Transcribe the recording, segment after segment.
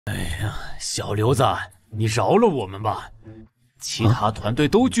小刘子，你饶了我们吧！其他团队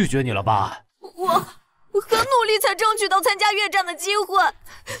都拒绝你了吧？我很努力才争取到参加越战的机会。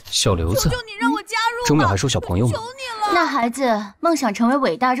小刘子，求求你让我加入吧！中淼还说小朋友吗？求你了！那孩子梦想成为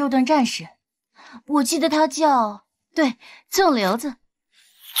伟大肉盾战士，我记得他叫纵流子。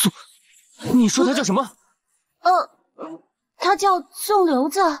你说他叫什么？他叫纵流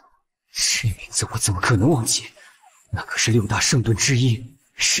子。这名字我怎么可能忘记？那可是6大圣盾之一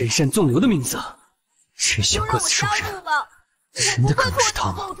神山纵流的名字。这小个子兽人，真的可能是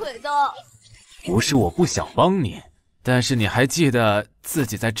他吗？不是我不想帮你，但是你还记得自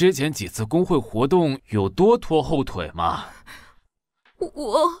己在之前几次工会活动有多拖后腿吗？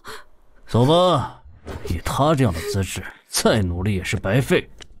我走吧，以他这样的资质，再努力也是白费。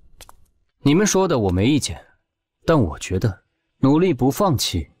你们说的我没意见，但我觉得努力不放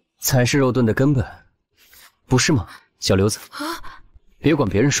弃才是肉盾的根本，不是吗，小刘子？别管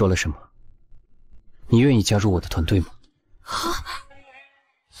别人说了什么，你愿意加入我的团队吗？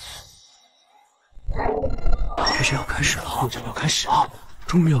会战要开始了，会战要开始了，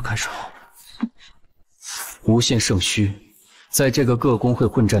终于要开始了。无限圣虚，在这个各工会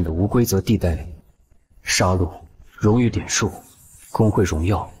混战的无规则地带里，杀戮、荣誉点数、工会荣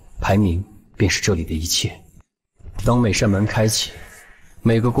耀、排名，便是这里的一切。当每扇门开启，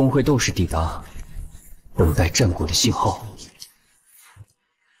每个工会斗士抵达，等待战果的信号。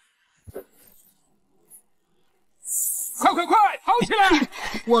快，跑起来！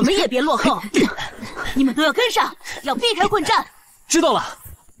我们也别落后，你们都要跟上，要避开混战。知道了，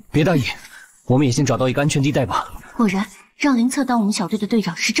别大意，我们也先找到一个安全地带吧。果然，让林策当我们小队的队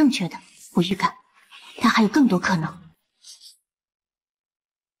长是正确的。我预感，他还有更多可能。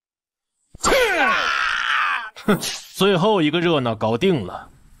最后一个热闹搞定了，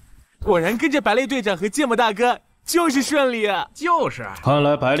果然跟着白猎队长和芥末大哥就是顺利啊！就是，看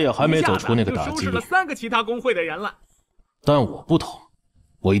来白猎还没走出那个打击。就收拾了3个其他工会的人了。但我不同，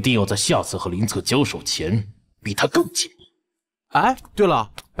我一定要在下次和林策交手前比他更紧密。哎，对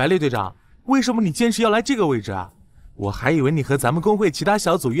了，白猎队长，为什么你坚持要来这个位置啊？我还以为你和咱们工会其他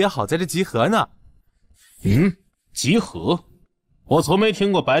小组约好在这集合呢。集合？我从没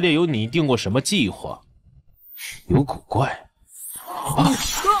听过白猎有拟定过什么计划，有古怪。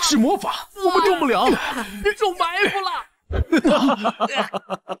是魔法，我们中不了，别中埋伏了。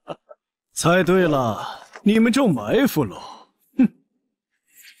猜对了，你们中埋伏喽。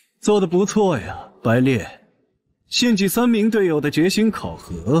做得不错呀，白猎。献祭3名队友的决心考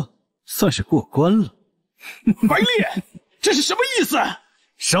核，算是过关了。白猎，这是什么意思？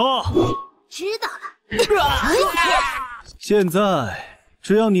杀！知道了。现在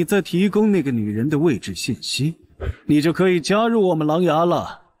只要你再提供那个女人的位置信息，你就可以加入我们狼牙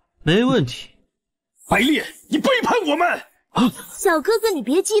了。没问题。白猎，你背叛我们！小哥哥，你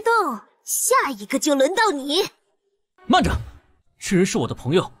别激动，下一个就轮到你。慢着，这人是我的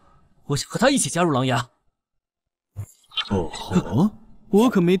朋友，我想和他一起加入狼牙。哦吼，我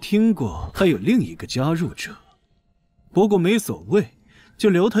可没听过还有另一个加入者。不过没所谓，就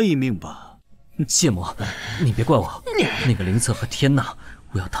留他一命吧。谢魔，你别怪我，那个林策和天娜，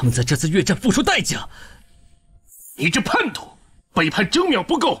我要他们在这次越战付出代价。你这叛徒，背叛征淼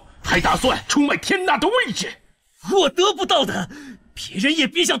不够，还打算出卖天娜的位置。我得不到的，别人也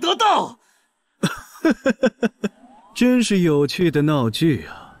别想得到。真是有趣的闹剧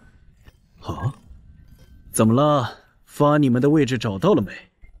啊！好，怎么了？发你们的位置找到了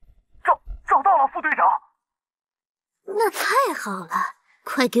没？找到了，副队长。那太好了，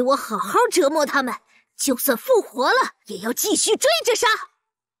快给我好好折磨他们，就算复活了，也要继续追着杀。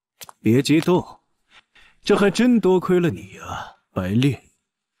别激动，这还真多亏了你啊，白猎。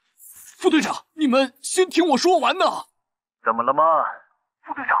副队长，你们先听我说完呢。怎么了吗？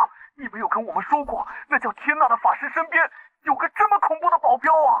副队长，你没有跟我们说过，那叫天娜的法师身边有个这么恐怖的保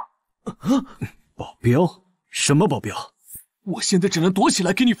镖啊！保镖？什么保镖？我现在只能躲起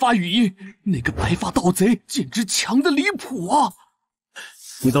来给你发语音。那个白发盗贼简直强的离谱啊！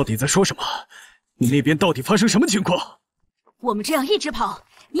你到底在说什么？你那边到底发生什么情况？我们这样一直跑，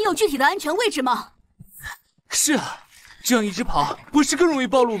你有具体的安全位置吗？是啊，这样一直跑，不是更容易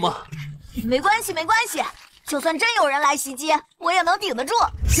暴露吗？没关系，没关系，就算真有人来袭击，我也能顶得住。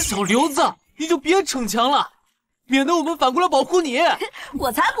小刘子，你就别逞强了，免得我们反过来保护你。我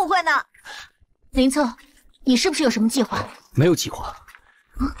才不会呢。林策，你是不是有什么计划？没有计划，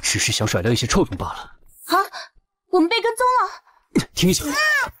只是想甩掉一些臭虫罢了。啊，我们被跟踪了！停下！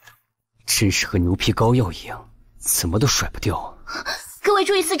真是和牛皮膏药一样，怎么都甩不掉。各位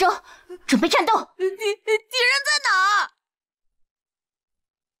注意四周，准备战斗！敌人在哪儿？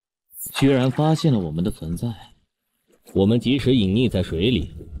居然发现了我们的存在，我们即使隐匿在水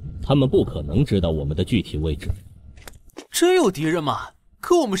里，他们不可能知道我们的具体位置。真有敌人吗？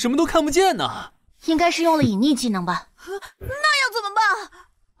可我们什么都看不见呢。应该是用了隐匿技能吧？那要怎么办？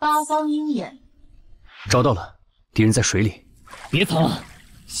八方鹰眼，找到了，敌人在水里。别藏了，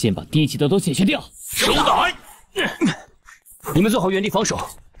先把低级的都解决掉。手打！你们做好原地防守，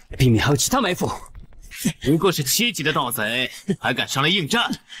避免还有其他埋伏。不过是7级的盗贼，还敢上来应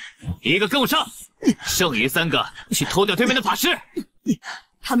战？一个跟我上，剩余3个去偷掉对面的法师。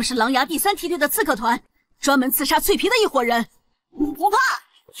他们是狼牙第3梯队的刺客团，专门刺杀脆皮的一伙人。不怕，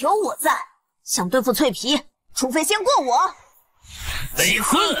有我在。想对付脆皮，除非先过我。雷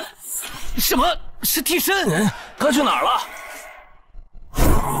混！什么是替身？他去哪儿了？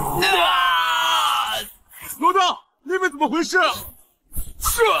罗道，那边怎么回事？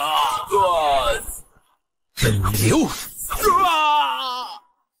流！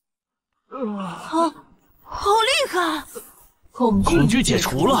好厉害！恐惧解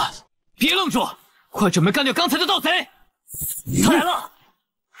除了，别愣住，快准备干掉刚才的盗贼！他来了！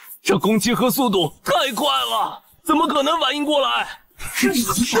这攻击和速度太快了，怎么可能反应过来？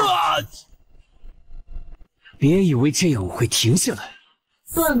别以为这样我会停下来。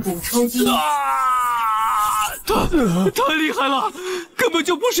断骨抽筋。太厉害了，根本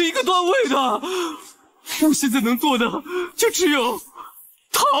就不是一个段位的。我现在能做的就只有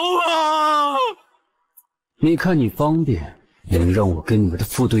逃啊！你看你方便，能让我跟你们的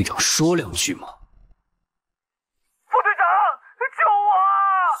副队长说2句吗？副队长，救我！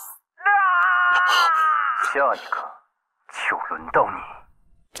下一个就轮到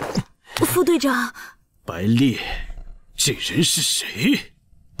你。副队长，白烈，这人是谁？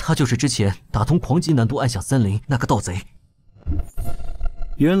他就是之前打通狂级难度暗响森林那个盗贼。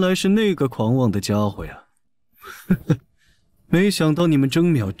原来是那个狂妄的家伙呀！呵呵，没想到你们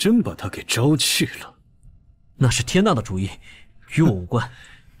征淼真把他给招去了。那是天娜的主意，与我无关。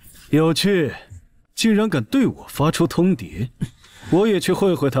有趣，竟然敢对我发出通牒，我也去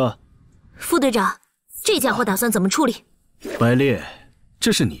会会他。副队长，这家伙打算怎么处理？白烈，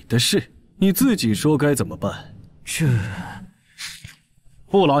这是你的事，你自己说该怎么办。这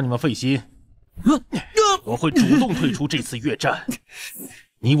不劳你们费心，我会主动退出这次越战。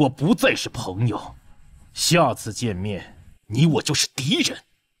你我不再是朋友，下次见面，你我就是敌人。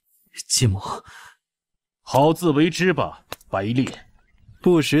芥末，好自为之吧，白烈。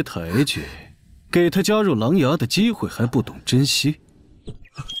不识抬举，给他加入狼牙的机会还不懂珍惜。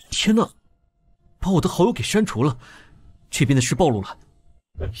天哪，把我的好友给删除了，这边的事暴露了。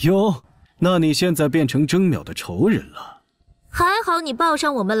哟，那你现在变成征淼的仇人了。还好你抱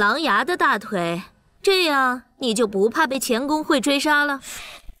上我们狼牙的大腿，这样你就不怕被前工会追杀了。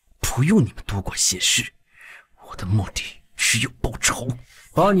不用你们多管闲事，我的目的只有报仇。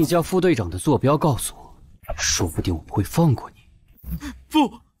把你家副队长的坐标告诉我，说不定我会放过你。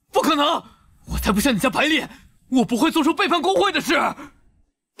不可能！我才不像你家白烈，我不会做出背叛工会的事。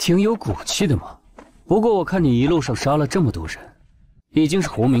挺有骨气的嘛。不过我看你一路上杀了这么多人，已经是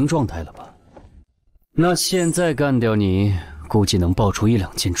红名状态了吧？那现在干掉你，估计能爆出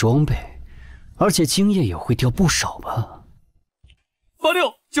1-2件装备，而且经验也会掉不少吧。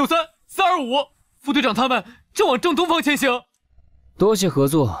8693-325，副队长他们正往正东方前行。多谢合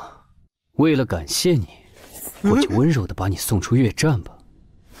作，为了感谢你，我就温柔地把你送出越战吧。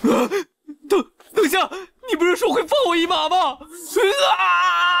等下，你不是说会放我一马吗？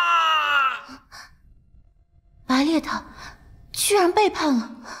白烈他居然背叛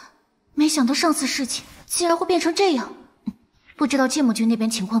了，没想到上次事情竟然会变成这样。不知道芥末君那边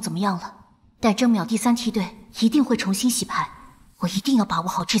情况怎么样了，但征淼第3梯队一定会重新洗牌，我一定要把握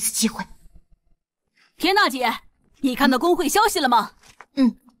好这次机会。天娜姐，你看到工会消息了吗？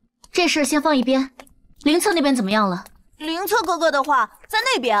这事先放一边。凌策那边怎么样了？凌策哥哥的话在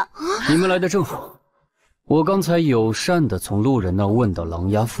那边。你们来的正好，我刚才友善地从路人那问到狼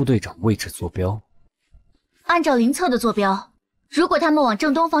牙副队长位置坐标。按照凌策的坐标，如果他们往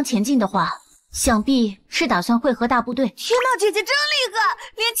正东方前进的话，想必是打算会合大部队。天娜姐姐真厉害，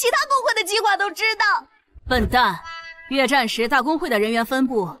连其他工会的计划都知道。笨蛋，越战时大工会的人员分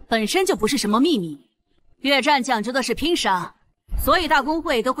布本身就不是什么秘密，越战讲究的是拼杀，所以大工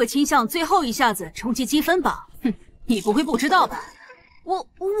会都会倾向最后一下子冲击积分榜。你不会不知道吧？我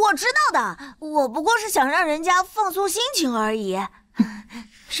知道的，我不过是想让人家放松心情而已。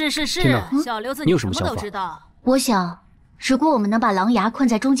是，小刘子你有什么什么想法？都知道。我想，如果我们能把狼牙困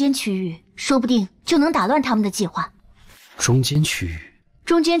在中间区域，说不定就能打乱他们的计划。中间区域？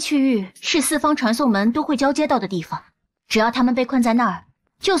中间区域是4方传送门都会交接到的地方，只要他们被困在那儿，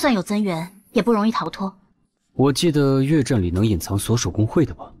就算有增援，也不容易逃脱。我记得越战里能隐藏所属工会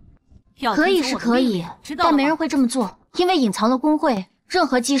的吧？可以是可以，但没人会这么做，因为隐藏了工会，任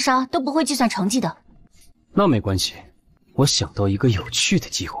何击杀都不会计算成绩的。那没关系，我想到一个有趣的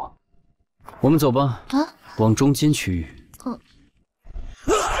计划。我们走吧，往中间区域。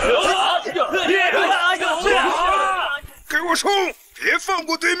给我冲！别放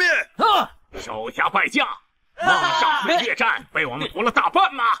过对面！手下败将，忘了上次的越战被我们夺了大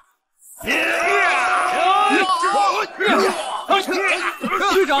半吗？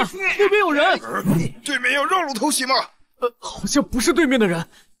队长，那边有人！对面要绕路偷袭吗？好像不是对面的人，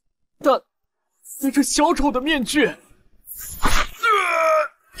但戴着小丑的面具。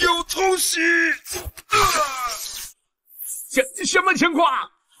有偷袭！什么情况？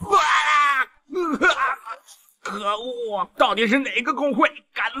可恶！到底是哪个工会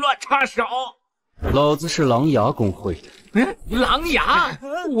敢乱插手？老子是狼牙工会的。狼牙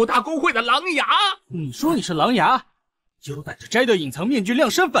，5大工会的狼牙。你说你是狼牙，有胆就摘掉隐藏面具亮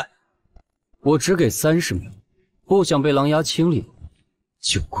身份。我只给30秒，不想被狼牙清理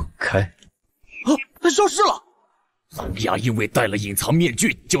就滚开。他消失了。狼牙因为戴了隐藏面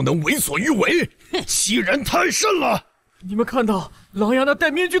具就能为所欲为，欺人太甚了。你们看到狼牙那戴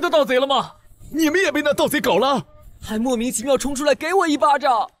面具的盗贼了吗？你们也被那盗贼搞了，还莫名其妙冲出来给我一巴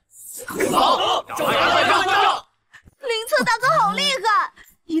掌。好，找他！凌策大哥好厉害，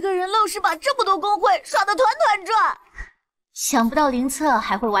一个人愣是把这么多工会耍得团团转。想不到凌策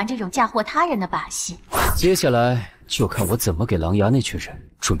还会玩这种嫁祸他人的把戏。接下来就看我怎么给狼牙那群人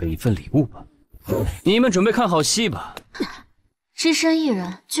准备一份礼物吧。你们准备看好戏吧。只身一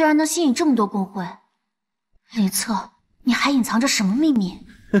人居然能吸引这么多工会，凌策，你还隐藏着什么秘密？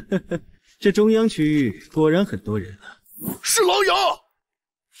这中央区域果然很多人啊。是狼牙！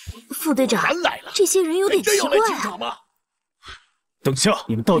副队长，来了，这些人有点奇怪啊。等下，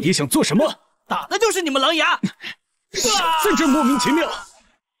你们到底想做什么？打的就是你们狼牙！真是莫名其妙。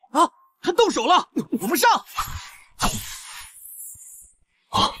他动手了，我们上！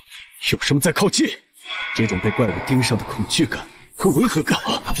有什么在靠近？这种被怪物盯上的恐惧感和违和感。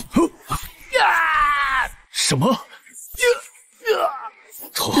什么？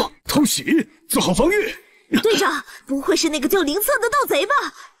偷袭，做好防御。队长，不会是那个叫凌策的盗贼吧？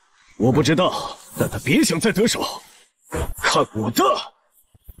我不知道，但他别想再得手。看我的！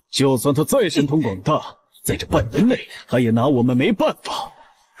就算他再神通广大，在这半年内，他也拿我们没办法。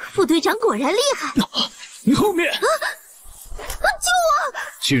副队长果然厉害！你后面！救我！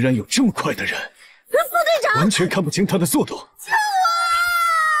居然有这么快的人！副队长，完全看不清他的速度。救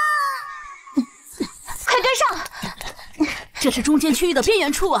我！快跟上！这是中间区域的边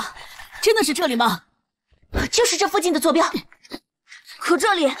缘处啊！真的是这里吗？就是这附近的坐标。可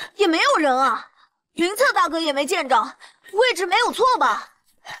这里也没有人啊，云策大哥也没见着，位置没有错吧？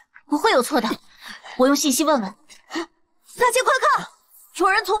不会有错的，我用信息问问。大家快看，有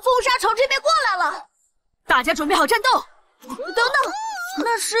人从风沙朝这边过来了！大家准备好战斗！等等，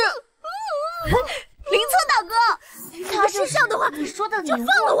那是凌策大哥，他是上的话，你说的就放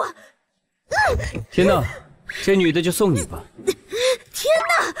了我。天哪，这女的就送你吧。天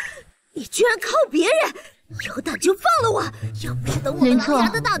哪，你居然靠别人！有胆就放了我，要不是等我们狼牙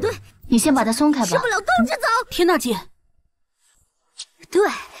的大队，你先把他松开吧。吃不了兜着走。天娜姐，对，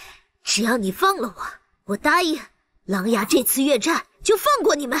只要你放了我，我答应，狼牙这次越战就放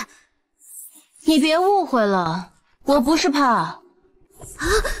过你们。你别误会了，我不是怕，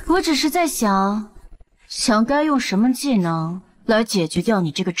我只是在想该用什么技能来解决掉你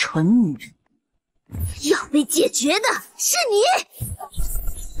这个蠢女。要被解决的是你。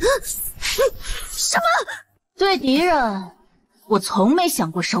什么？对敌人，我从没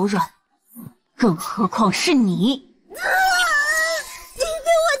想过手软，更何况是你。你给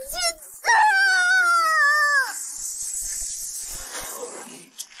我去死！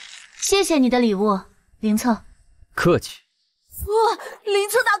谢谢你的礼物，凌策。客气。哇，凌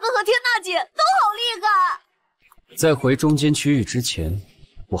策大哥和天娜姐都好厉害！在回中间区域之前，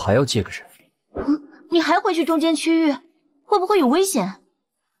我还要借个人。你还回去中间区域，会不会有危险？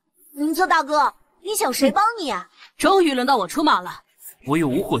凌策大哥，你想谁帮你啊？终于轮到我出马了。我有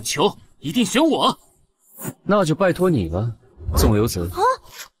无火球，一定选我。那就拜托你了，纵流子。啊，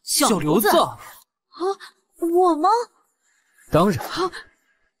小刘子。啊，我吗？当然。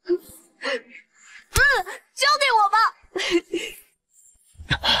交给我吧。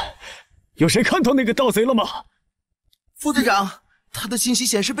有谁看到那个盗贼了吗？副队长，他的信息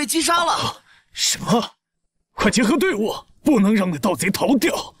显示被击杀了。什么？快结合队伍，不能让那盗贼逃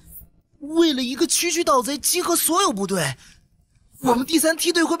掉。为了一个区区盗贼集合所有部队，我们第3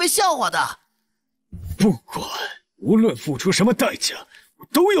梯队会被笑话的。不管，无论付出什么代价，我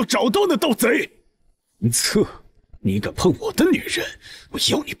都要找到那盗贼。云策，你敢碰我的女人，我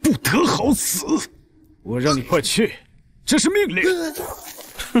要你不得好死！我让你快去，这是命令。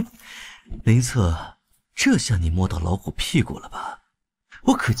哼，林策，这下你摸到老虎屁股了吧？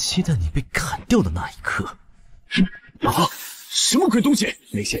我可期待你被砍掉的那一刻。啊！什么鬼东西？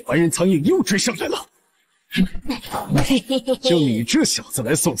那些白人苍蝇又追上来了。就你这小子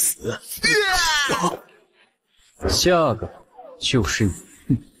来送死！下个就是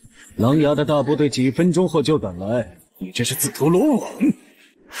你。狼牙的大部队几分钟后就赶来，你这是自投罗网！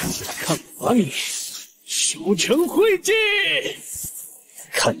看我把你收成灰烬！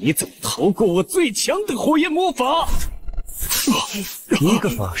看你怎么逃过我最强的火焰魔法！一个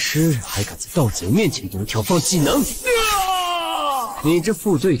法师还敢在盗贼面前独挑放技能？你这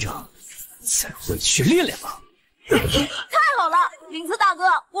副队长，再回去练练吧。太好了，林策大哥，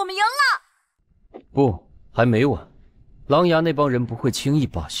我们赢了！不，还没完。狼牙那帮人不会轻易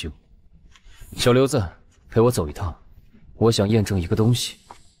罢休。小刘子，陪我走一趟，我想验证一个东西。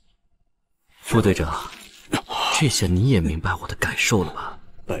副队长，这下你也明白我的感受了吧？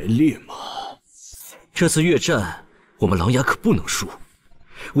白烈嘛，这次越战，我们狼牙可不能输。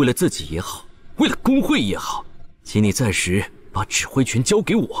为了自己也好，为了工会也好，请你暂时把指挥权交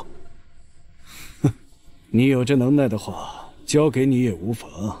给我。哼，你有这能耐的话，交给你也无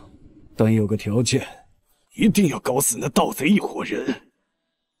妨，但有个条件，一定要搞死那盗贼一伙人。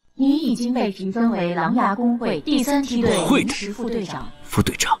你已经被评分为狼牙公会第3梯队临时副队长。副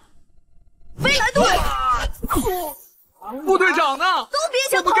队长，飞来队，副队长呢？都别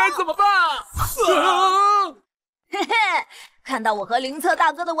想跑！我们该怎么办？嘿嘿，看到我和林策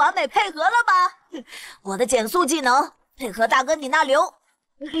大哥的完美配合了吧？我的减速技能配合大哥你那流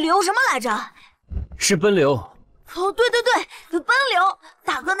什么来着？是奔流。哦，对，奔流！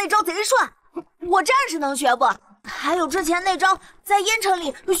大哥那招贼帅，我暂时能学不？还有之前那招在烟尘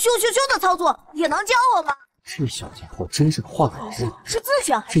里咻的操作，也能教我吗？这小家伙真是个话痨啊！是自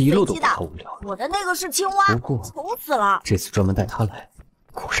选还是这一路都随机的？太无聊了。我的那个是青蛙，不过愁死了。这次专门带他来，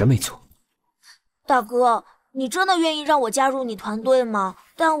果然没错。大哥，你真的愿意让我加入你团队吗？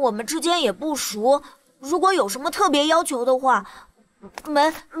但我们之间也不熟，如果有什么特别要求的话，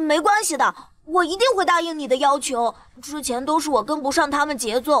没关系的，我一定会答应你的要求。之前都是我跟不上他们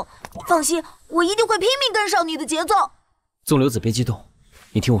节奏，放心，我一定会拼命跟上你的节奏。纵流子，别激动，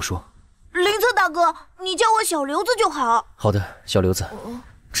你听我说。林策大哥，你叫我小刘子就好。好的，小刘子。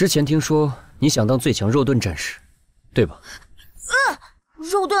之前听说你想当最强肉盾战士，对吧？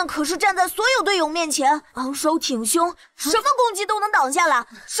肉盾可是站在所有队友面前，昂首挺胸，什么攻击都能挡下来，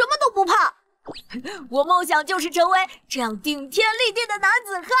什么都不怕。我梦想就是成为这样顶天立地的男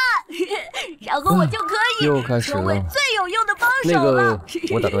子汉，然后我就可以又开始了成为最有用的帮手了。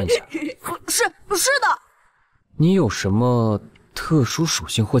我打断一下，是的。你有什么特殊属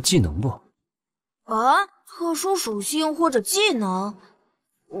性或技能不？啊，特殊属性或者技能？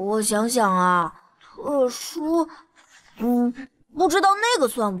我想想啊，特殊，不知道那个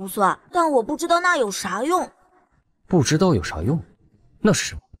算不算，但我不知道那有啥用。不知道有啥用？那是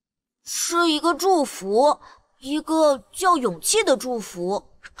什么？是一个祝福，一个叫勇气的祝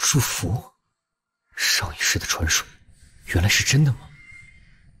福。祝福？上一世的传说，原来是真的吗？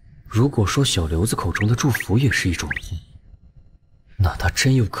如果说小刘子口中的祝福也是一种力，那他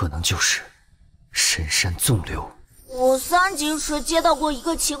真有可能就是神山纵流。我3级时接到过一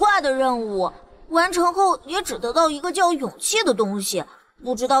个奇怪的任务，完成后也只得到一个叫勇气的东西，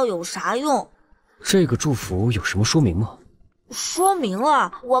不知道有啥用。这个祝福有什么说明吗？说明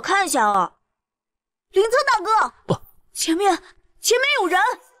啊，我看一下啊。林策大哥，前面有人，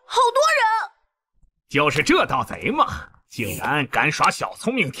好多人。就是这盗贼嘛，竟然敢耍小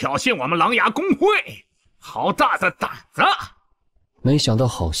聪明挑衅我们狼牙公会，好大的胆子！没想到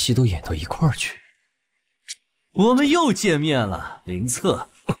好戏都演到一块儿去。我们又见面了，林策。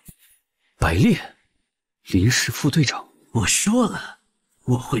白烈，林氏副队长。我说了，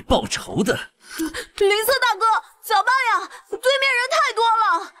我会报仇的。林策大哥，咋办呀？对面人太多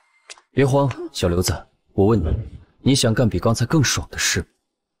了。别慌，小刘子，我问你，你想干比刚才更爽的事？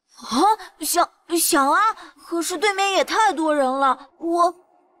啊，想啊，可是对面也太多人了，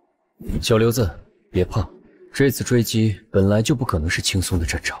小刘子，别怕，这次追击本来就不可能是轻松的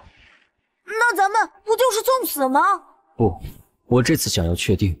战场。那咱们不就是送死吗？不，我这次想要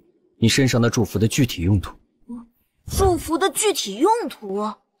确定你身上那祝福的具体用途。祝福的具体用途？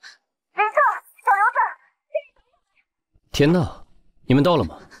林策，小刘子，田娜，你们到了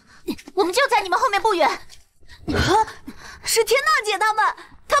吗？我们就在你们后面不远。是田娜姐他们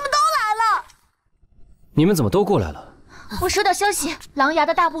都来了。你们怎么都过来了？我收到消息，狼牙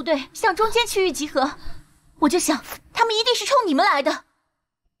的大部队向中间区域集合，我就想他们一定是冲你们来的。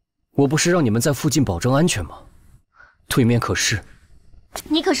我不是让你们在附近保证安全吗？对面可是……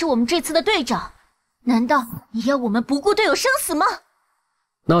你可是我们这次的队长，难道你要我们不顾队友生死吗？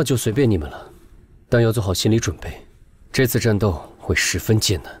那就随便你们了，但要做好心理准备，这次战斗会十分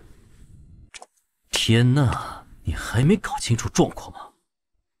艰难。天哪，你还没搞清楚状况吗？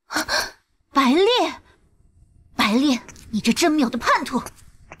白烈，白烈，你这真妙的叛徒！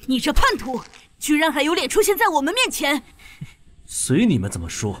你这叛徒，居然还有脸出现在我们面前！随你们怎么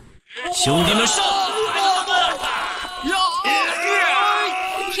说，兄弟们上！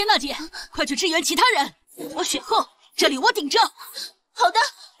天娜姐，快去支援其他人！我选后，这里我顶着。好的。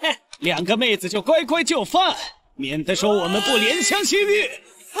两个妹子就乖乖就范，免得说我们不怜香惜玉。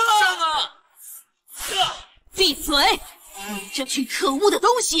上啊！闭嘴！你这群可恶的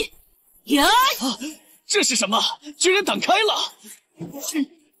东西！呀！这是什么？居然挡开了！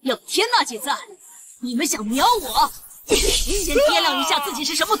有天娜姐在，你们想瞄我？先掂量一下自己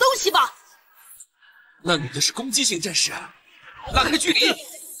是什么东西吧。那女的是攻击型战士，拉开距离。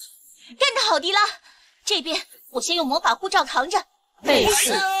干得好迪拉！这边我先用魔法护罩扛着。贝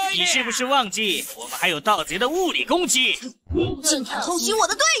斯，你是不是忘记我们还有盗贼的物理攻击？尽量偷袭我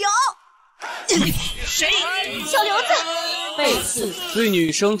的队友。谁？小刘子。贝斯，对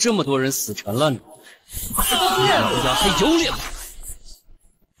女生这么多人死缠烂打，老丫还有脸吗？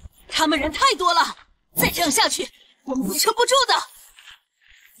他们人太多了，再这样下去，我们会撑不住的。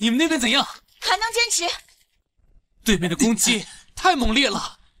你们那边怎样？还能坚持。对面的攻击太猛烈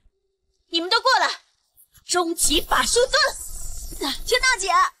了。你们都过来，终极法术盾！天娜姐，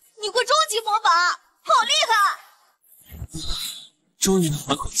你会终极魔法，好厉害！终于能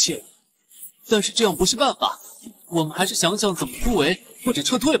缓口气了，但是这样不是办法，我们还是想想怎么突围或者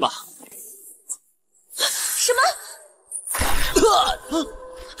撤退吧。什么？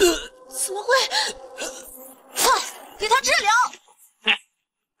怎么会？快给他治疗！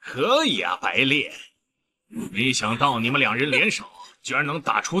可以啊，白烈，没想到你们两人联手，居然能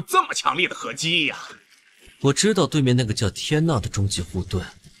打出这么强力的合击呀！我知道对面那个叫天娜的终极护盾，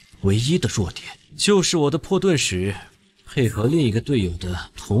唯一的弱点就是我的破盾时配合另一个队友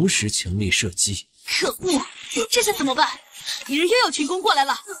的同时强力射击。可恶，这下怎么办？敌人又有群攻过来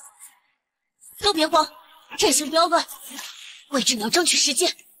了。都别慌，战胜标杆，为治疗争取时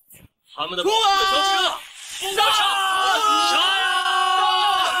间。他们的攻势消失了，杀！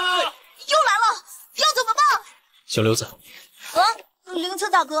又来了，要怎么办？小刘子，凌策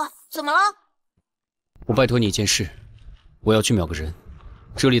大哥，怎么了？我拜托你一件事，我要去秒个人，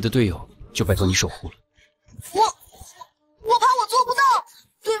这里的队友就拜托你守护了。我怕我做不到，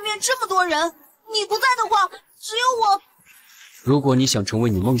对面这么多人，你不在的话，只有我。如果你想成为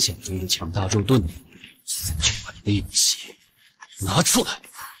你梦想中的强大肉盾，就把你的勇气拿出来。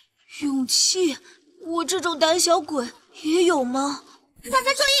勇气？我这种胆小鬼也有吗？大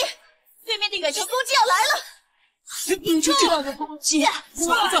家注意，对面的远程攻击要来了！这样的攻击，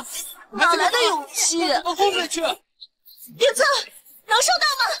哪来的勇气？往后面去！凌策，能收到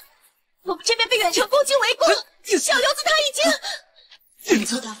吗？我们这边被远程攻击围攻，小刘子他已经……凌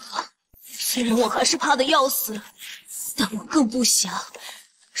策大哥，虽然我还是怕的要死，但我更不想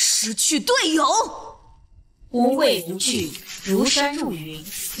失去队友。无畏无惧，如山入云，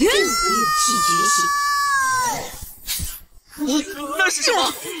自有勇气觉醒。那是什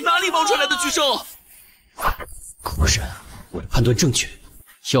么？哪里冒出来的巨兽？果然，我的判断正确，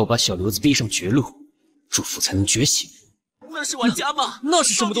要把小刘子逼上绝路，祝福才能觉醒。那是玩家吗？那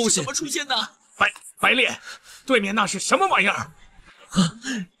是什么东西？怎么出现的？白烈，对面那是什么玩意儿？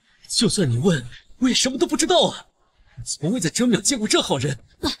就算你问，我也什么都不知道啊！从未在真秒见过这号人。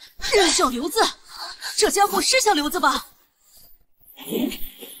小刘子，这家伙是小刘子吧？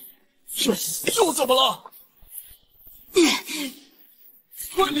又怎么了？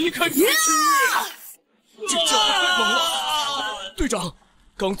快离开这个区域！这家伙太猛了！队长，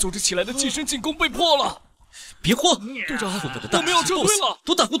刚组织起来的近身进攻被破了。别慌，队长，我们要撤退了。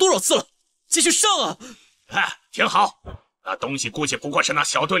都打过多少次了？继续上啊！挺好。那东西估计不过是那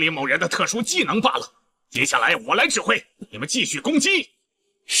小队里某人的特殊技能罢了。接下来我来指挥，你们继续攻击。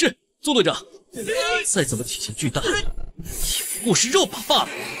是，邹队长。再怎么体型巨大，也不过是肉靶罢了。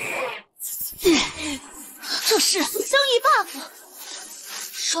这是增益 buff，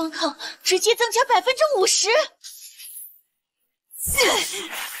 双抗直接增加50%。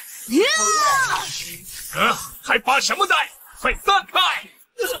还发什么呆？快散开！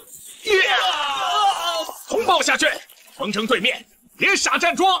轰爆下去！风城对面，别傻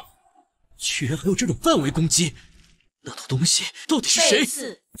站桩！居然还有这种范围攻击，那套东西到底是谁？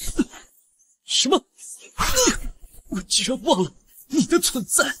什么？我居然忘了你的存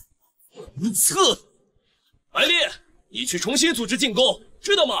在！凌策，白烈，你去重新组织进攻，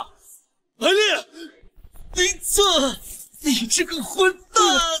知道吗？白烈，凌策，你这个混蛋！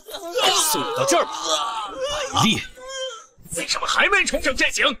送你到这儿吧，百烈。为什么还没重整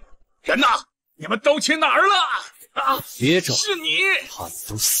阵型？人呢？你们都去哪儿了？啊！别找，是你！他们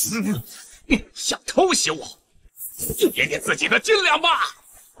都死了。想偷袭我，掂掂自己的斤两吧！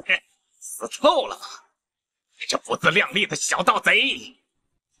死透了！这不自量力的小盗贼！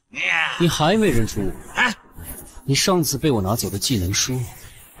你还没认出我？你上次被我拿走的技能书，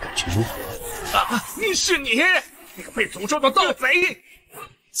感觉如何？啊！是你，那个被诅咒的盗贼！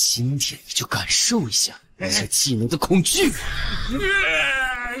今天你就感受一下这技能的恐惧！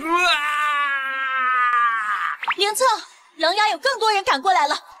凌策，狼牙有更多人赶过来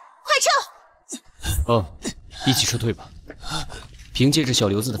了，快撤！哦，一起撤退吧。凭借着小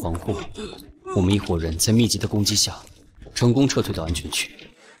刘子的防护，我们一伙人在密集的攻击下，成功撤退到安全区。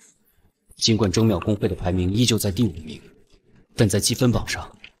尽管征淼公会的排名依旧在第5名，但在积分榜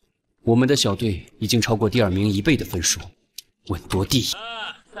上，我们的小队已经超过第2名1倍的分数，稳夺第1。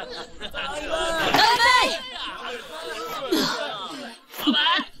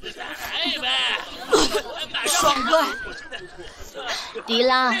爽快！迪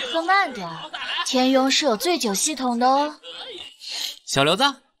拉，喝慢点，天庸是有醉酒系统的哦。小刘子，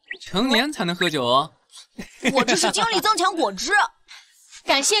成年才能喝酒哦。我这是精力增强果汁。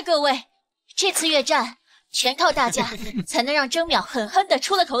感谢各位，这次越战全靠大家，才能让征淼狠狠地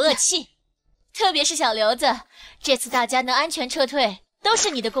出了口恶气。特别是小刘子，这次大家能安全撤退，都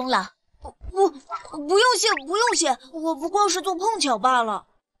是你的功劳。不用谢，不用谢，我不过是做碰巧罢了。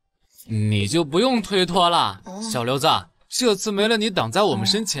你就不用推脱了，小刘子，这次没了你挡在我们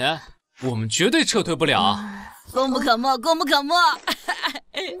身前，我们绝对撤退不了。功不可没，功不可没。我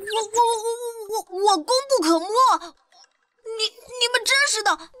功不可没，你们真是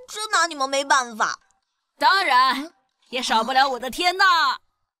的，真拿你们没办法。当然，也少不了我的天呐。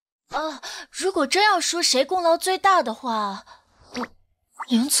如果真要说谁功劳最大的话，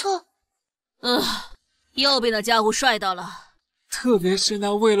凌策。右边的家伙帅到了。特别是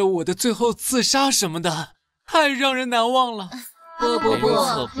那为了我的最后自杀什么的，太让人难忘了。不，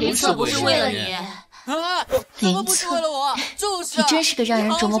凌策不是为了你。怎么不是为了我？就是你真是个让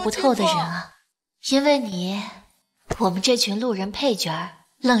人琢磨不透的人啊！因为你，我们这群路人配角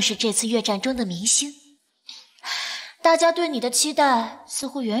愣是这次越战中的明星。大家对你的期待似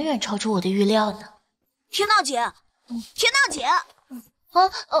乎远远超出我的预料呢。天娜姐，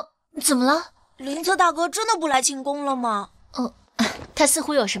怎么了？凌策大哥真的不来庆功了吗？他似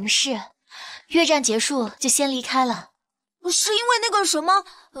乎有什么事，越战结束就先离开了。是因为那个什么，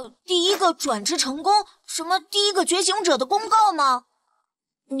第一个转职成功，什么第一个觉醒者的公告吗？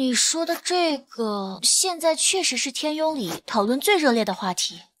你说的这个，现在确实是天庸里讨论最热烈的话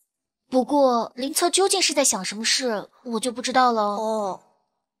题。不过凌策究竟是在想什么事，我就不知道了哦。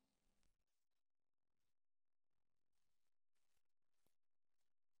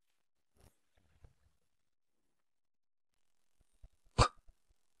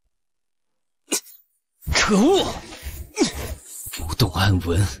可恶！不动暗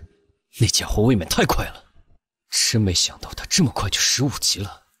纹，那家伙未免太快了，真没想到他这么快就15级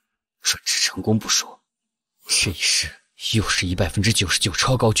了。转职成功不说，这一世又是以99%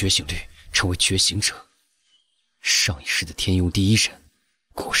超高觉醒率成为觉醒者。上一世的天庸第一人，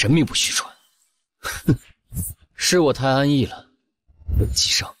果然名不虚传。哼，是我太安逸了，本集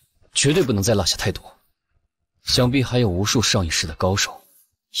上绝对不能再落下太多。想必还有无数上一世的高手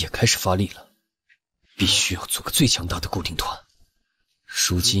也开始发力了。必须要做个最强大的固定团。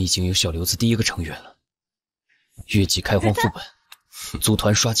如今已经有小刘子第一个成员了，越级开荒副本，组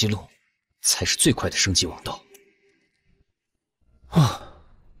团刷记录，才是最快的升级王道。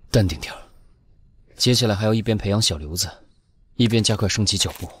淡定点儿，接下来还要一边培养小刘子，一边加快升级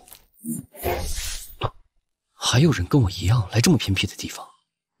脚步。还有人跟我一样来这么偏僻的地方，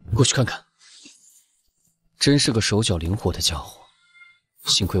过去看看。真是个手脚灵活的家伙，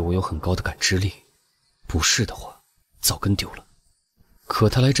幸亏我有很高的感知力。不是的话，早跟丢了。可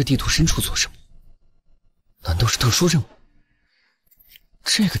他来这地图深处做什么？难道是特殊任务？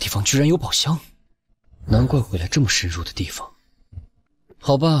这个地方居然有宝箱，难怪会来这么深入的地方。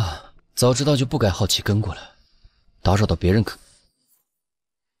好吧，早知道就不该好奇跟过来，打扰到别人可。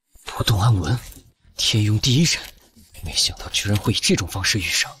不动安稳，天庸第一人，没想到居然会以这种方式遇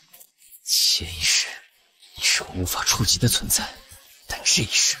上。前一世你是我无法触及的存在，但这一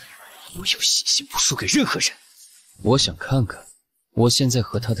世我有信心不输给任何人。我想看看我现在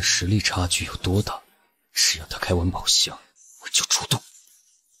和他的实力差距有多大，只要他开完宝箱，我就主动。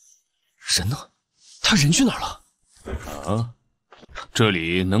人呢？他人去哪儿了？啊，这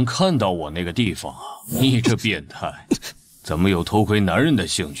里能看到我那个地方啊！你这变态，怎么有偷窥男人的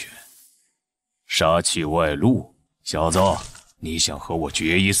兴趣？杀气外露，小子，你想和我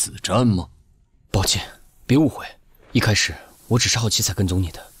决一死战吗？抱歉，别误会，一开始我只是好奇才跟踪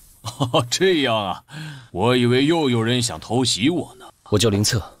你的。这样啊，我以为又有人想偷袭我呢。我叫凌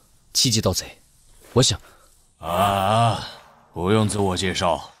策，7级盗贼。我想……不用自我介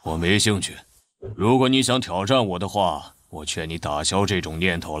绍，我没兴趣。如果你想挑战我的话，我劝你打消这种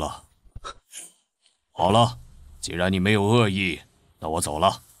念头了。好了，既然你没有恶意，那我走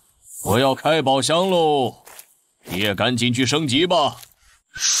了。我要开宝箱喽，你也赶紧去升级吧。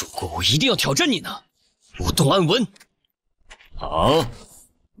如果我一定要挑战你呢？不动暗文。啊？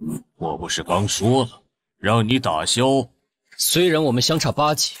我不是刚说了，让你打消？虽然我们相差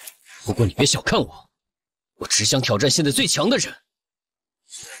8级，不过你别小看我，我只想挑战现在最强的人。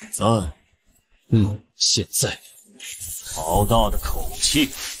现在。好大的口气！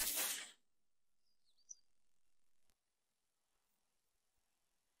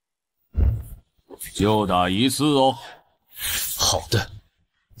就打一次哦。好的，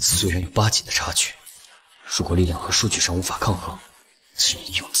虽然有8级的差距，如果力量和数据上无法抗衡，请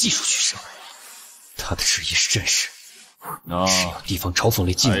你用技术取胜。他的职业是战士，是有地方嘲讽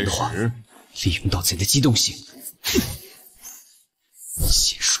类技能的话，利用盗贼的机动性，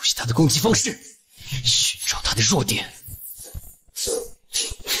先熟悉他的攻击方式，寻找他的弱点。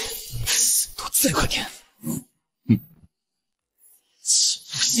速度再快点！起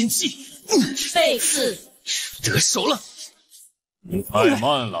步心计，背刺，得手了！你太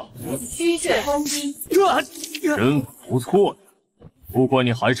慢了，虚血攻击，人不错呀，不过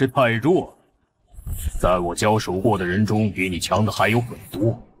你还是太弱了。在我交手过的人中，比你强的还有很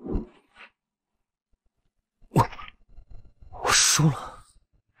多。我输了。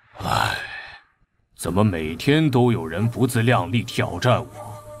唉，怎么每天都有人不自量力挑战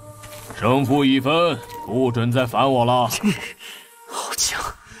我？胜负1分，不准再烦我了。好强！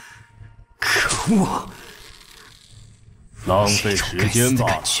可恶！浪费时间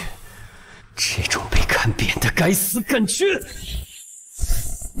吧。这种被看扁的该死感觉，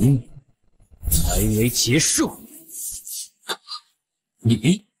才没结束。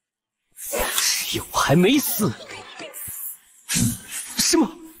你只有还没死。什么？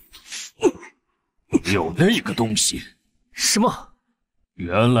有那个东西？什么？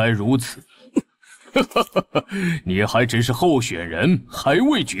原来如此。你还只是候选人，还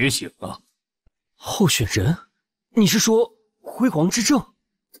未觉醒啊！候选人？你是说辉煌之证？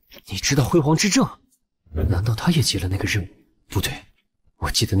你知道辉煌之证？难道他也接了那个任务？不对，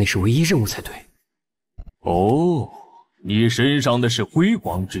我记得那是唯一任务才对。哦，你身上的是辉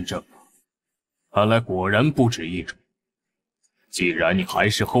煌之证，看来果然不止一种。既然你还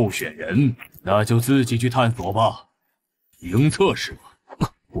是候选人，那就自己去探索吧。赢策是吗？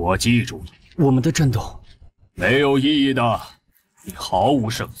我记住了。我们的战斗没有意义的，你毫无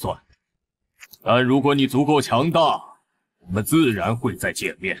胜算。但如果你足够强大，我们自然会再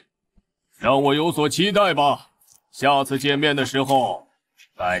见面。让我有所期待吧。下次见面的时候，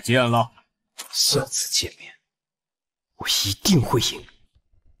再见了。下次见面，我一定会赢。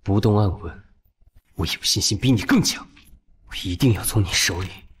不动暗文，我有信心比你更强。我一定要从你手里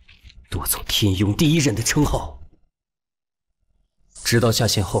夺走天庸第一人的称号。直到下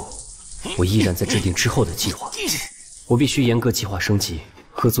线后，我依然在制定之后的计划。我必须严格计划升级，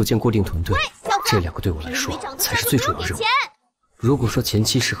合组建固定团队，这2个对我来说才是最主要任务。如果说前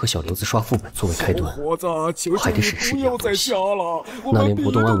期是和小刘子刷副本作为开端，我还得审视一样东西，那连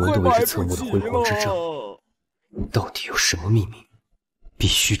不动暗文都为之侧目的辉煌之证，到底有什么秘密？必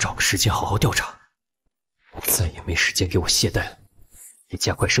须找个时间好好调查。再也没时间给我懈怠了，得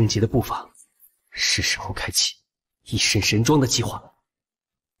加快升级的步伐，是时候开启一身神装的计划了。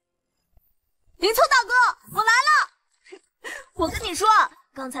林策大哥，我来了！我跟你说，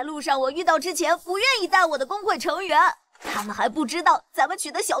刚才路上我遇到之前不愿意带我的工会成员，他们还不知道咱们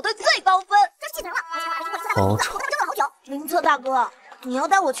取得小队最高分。这技能了，好吵！好久。林策大哥，你要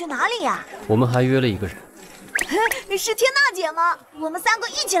带我去哪里呀？我们还约了一个人。是天娜姐吗？我们3个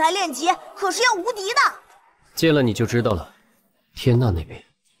一起来练级，可是要无敌的。见了你就知道了。天娜那边，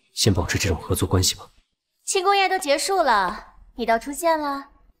先保持这种合作关系吧。庆功宴都结束了，你倒出现了。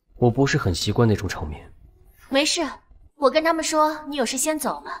我不是很习惯那种场面。没事，我跟他们说你有事先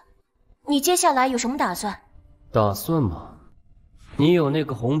走了。你接下来有什么打算？打算吗？你有那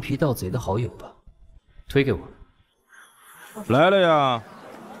个红皮盗贼的好友吧？推给我。来了呀！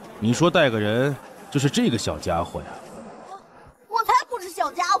你说带个人，就是这个小家伙呀？我才不是小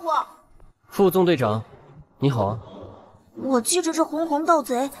家伙。副纵队长，你好啊。我记着这红盗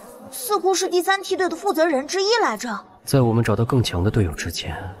贼似乎是第3梯队的负责人之一来着。在我们找到更强的队友之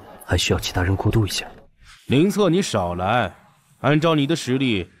前，还需要其他人过渡一下。凌策，你少来！按照你的实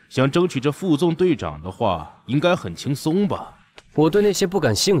力，想争取这副纵队长的话，应该很轻松吧？我对那些不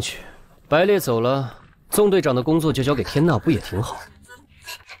感兴趣。白烈走了，纵队长的工作就交给天娜，不也挺好？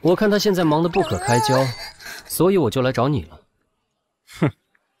我看他现在忙得不可开交，所以我就来找你了。哼，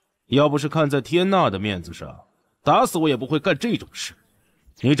要不是看在天娜的面子上，打死我也不会干这种事。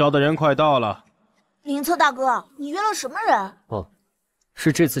你找的人快到了。林策大哥，你约了什么人？哦，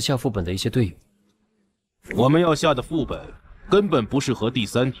是这次下副本的一些队友。我们要下的副本根本不适合第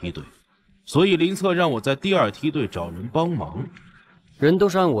3梯队，所以林策让我在第2梯队找人帮忙。人都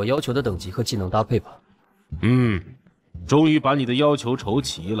是按我要求的等级和技能搭配吧？终于把你的要求筹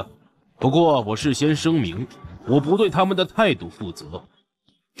齐了。不过我事先声明，我不对他们的态度负责。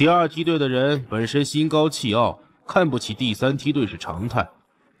第2梯队的人本身心高气傲，看不起第3梯队是常态，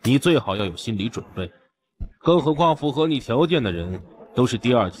你最好要有心理准备。更何况符合你条件的人，都是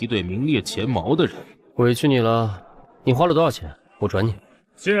第2梯队名列前茅的人。委屈你了，你花了多少钱？我转你。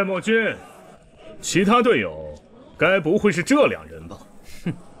芥末君，其他队友该不会是这2人吧？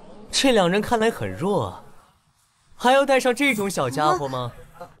哼，这2人看来很弱啊，还要带上这种小家伙吗？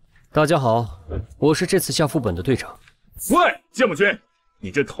大家好，我是这次下副本的队长。喂，芥末君，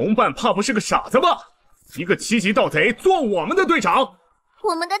你这同伴怕不是个傻子吧？一个7级盗贼做我们的队长？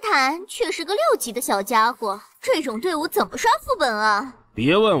我们的坦却是个6级的小家伙，这种队伍怎么刷副本啊？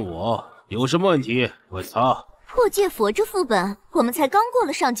别问我，有什么问题问他。破戒佛这副本，我们才刚过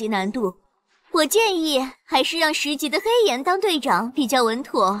了上级难度，我建议还是让10级的黑岩当队长比较稳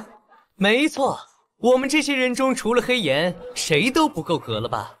妥。没错，我们这些人中除了黑岩，谁都不够格了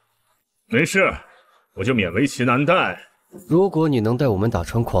吧？没事，我就勉为其难带。如果你能带我们打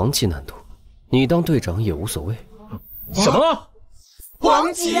穿狂级难度，你当队长也无所谓。什么？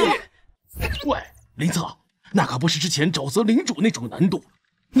狂级？喂，林策，那可不是之前沼泽领主那种难度，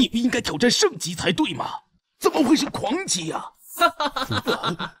你不应该挑战圣级才对吗？怎么会是狂级呀？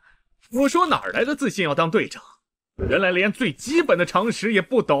我说哪儿来的自信要当队长？原来连最基本的常识也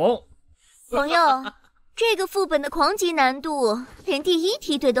不懂。朋友，这个副本的狂级难度，连第1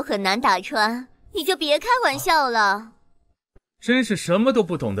梯队都很难打穿，你就别开玩笑了。真是什么都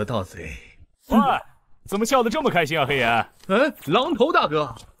不懂的盗贼。喂，怎么笑得这么开心啊，黑岩？哎，狼头大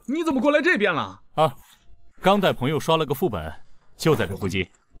哥，你怎么过来这边了？啊，刚带朋友刷了个副本，就在这附近。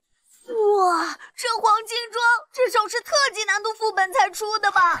哇，这黄金装至少是特级难度副本才出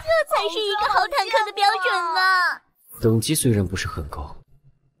的吧？这才是一个好坦克的标准啊！等级虽然不是很高，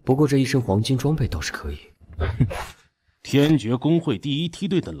不过这一身黄金装备倒是可以。天爵工会第1梯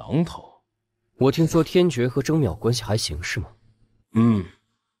队的狼头，我听说天爵和征淼关系还行，是吗？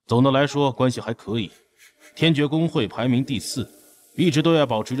总的来说关系还可以。天爵工会排名第4，一直都要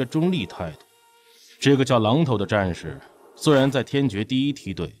保持着中立态度。这个叫狼头的战士，虽然在天爵第1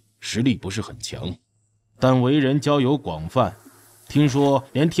梯队实力不是很强，但为人交友广泛，听说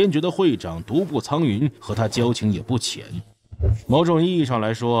连天爵的会长独步苍云和他交情也不浅。某种意义上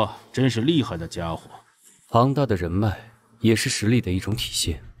来说，真是厉害的家伙。庞大的人脉也是实力的一种体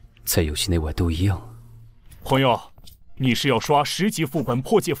现，在游戏内外都一样。朋友，你是要刷10级副本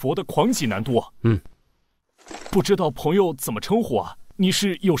破戒佛的狂级难度啊？不知道朋友怎么称呼啊？你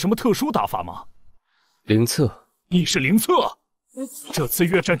是有什么特殊打法吗？凌策。你是凌策？这次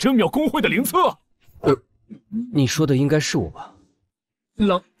越战征淼工会的凌策？你说的应该是我吧？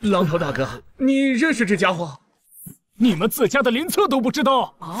狼头大哥，你认识这家伙？你们自家的凌策都不知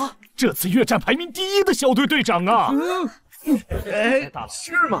道啊？这次越战排名第1的小队队长啊！哎，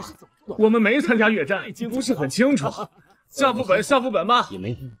是吗？我们没参加越战，不是很清楚。下副本吧。也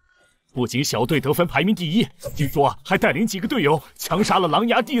没。不仅小队得分排名第1，据说还带领几个队友强杀了狼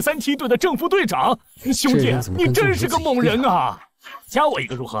牙第3梯队的正副队长。兄弟，你真是个猛人啊！加我一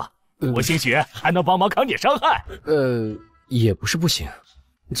个如何？我兴许还能帮忙扛点伤害。也不是不行，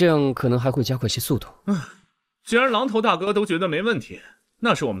这样可能还会加快些速度。既然狼头大哥都觉得没问题，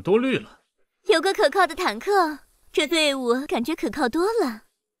那是我们多虑了。有个可靠的坦克，这队伍感觉可靠多了。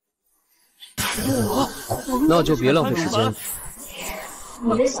那就别浪费时间，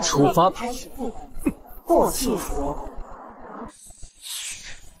出发吧！过气佛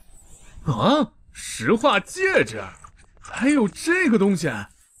啊，石化戒指，还有这个东西。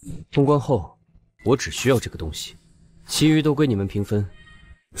通关后，我只需要这个东西，其余都归你们平分。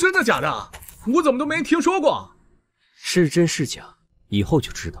真的假的？我怎么都没听说过？是真是假，以后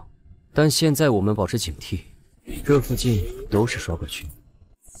就知道。但现在我们保持警惕，这附近都是刷过去。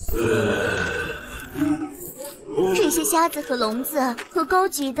这些瞎子和聋子和高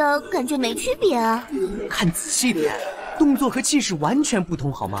级的感觉没区别啊。看仔细点，动作和气势完全不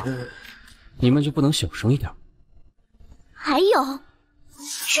同，好吗？你们就不能小声一点？还有，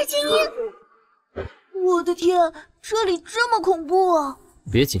是精英！我的天，这里这么恐怖啊！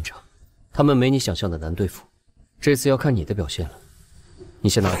别紧张，他们没你想象的难对付。这次要看你的表现了。你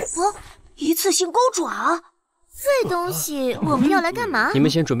先拿着。一次性钩爪，这东西我们要来干嘛？你们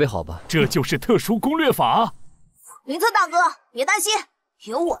先准备好吧。这就是特殊攻略法。林策大哥，别担心，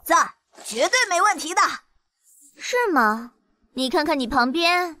有我在，绝对没问题的。是吗？你看看你旁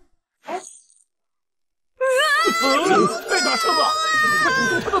边。太大声了，快堵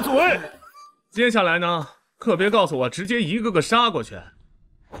住他的嘴！接下来呢，可别告诉我直接一个个杀过去。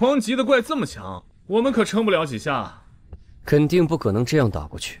狂级的怪这么强，我们可撑不了几下。肯定不可能这样打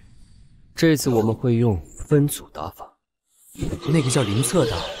过去。这次我们会用分组打法。那个叫林策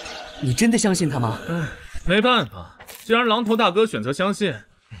的，你真的相信他吗？没办法，既然狼头大哥选择相信，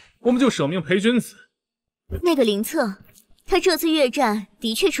我们就舍命陪君子。那个林策，他这次越战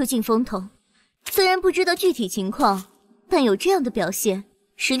的确出尽风头，虽然不知道具体情况，但有这样的表现，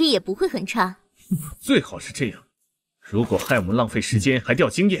实力也不会很差。最好是这样，如果害我们浪费时间还掉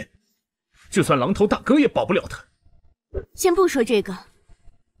经验，就算狼头大哥也保不了他。先不说这个，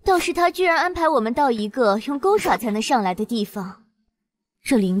倒是他居然安排我们到一个用钩爪才能上来的地方，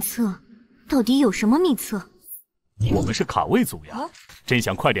这林策到底有什么秘策？我们是卡位组呀，真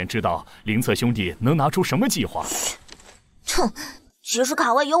想快点知道林策兄弟能拿出什么计划。哼，其实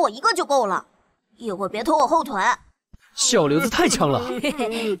卡位有我一个就够了，一会儿别拖我后腿。小刘子太强了，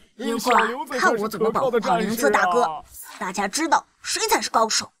一会儿看我怎么保护好林策大哥，大家知道谁才是高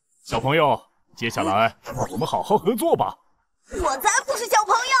手。小朋友，接下来我们好好合作吧。我才不是小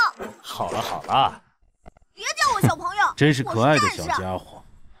朋友。好了好了，别叫我小朋友。真是可爱的小家伙。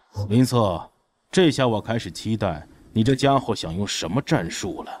林策，这下我开始期待你这家伙想用什么战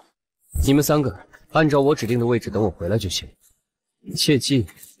术了。你们3个按照我指定的位置等我回来就行，切记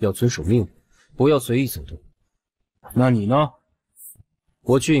要遵守命令，不要随意走动。那你呢？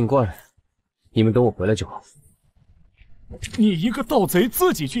我去引怪，你们等我回来就好。你一个盗贼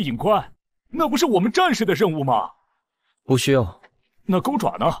自己去引怪，那不是我们战士的任务吗？不需要。那钩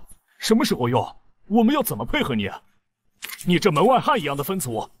爪呢？什么时候用？我们要怎么配合你？你这门外汉一样的分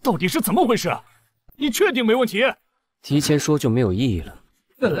组到底是怎么回事？你确定没问题？提前说就没有意义了。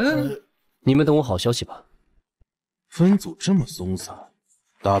你们等我好消息吧。分组这么松散，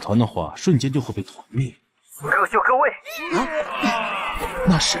打团的话瞬间就会被团灭。各就各位，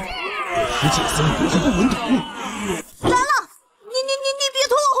那是石界森林和不文土。来了！你别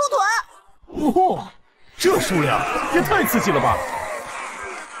拖我后腿！哦，这数量也太刺激了吧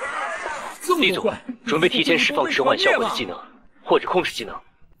！D组准备提前释放迟缓效果的技能或者控制技能。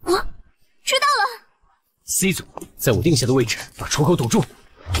知道了。C 组在我定下的位置把出口堵住。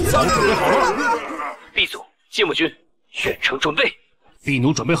早准备好了。B 组芥末军远程准备。地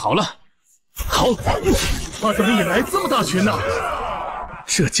奴准备好了。好。他怎么引来这么大群呢？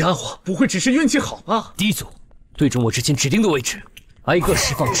这家伙不会只是运气好吧？D组对准我之前指定的位置，挨个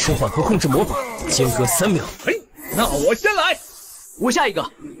释放迟缓和控制魔法，间隔3秒。那我先来。我下一个。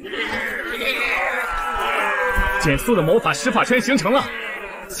减速的魔法施法圈形成了，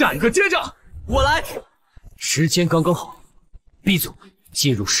下一个接着我来。时间刚刚好。B 组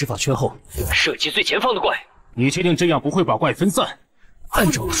进入施法圈后，射击最前方的怪。你确定这样不会把怪分散？按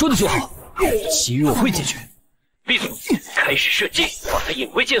照我说的就好，其余我会解决。B 组开始射击，把他引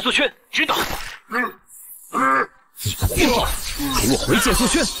回减速圈，知道。一个变化，给我回减速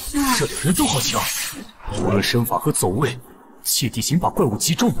圈。这2人都好强，无论身法和走位，切地形把怪物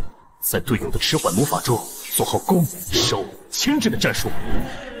击中，在队友的迟缓魔法中做好攻守牵制的战术。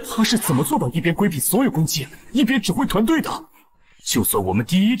他是怎么做到一边规避所有攻击，一边指挥团队的？就算我们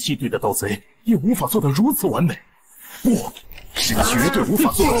第1梯队的盗贼，也无法做到如此完美。不，是绝对无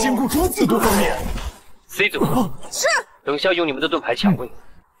法做到兼顾如此多方面。C 组是。等下用你们的盾牌卡位，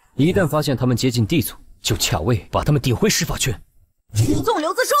一旦发现他们接近 D 组，就卡位把他们顶回施法圈。纵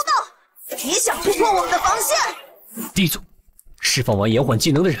流子收到，别想突破我们的防线。D 组释放完延缓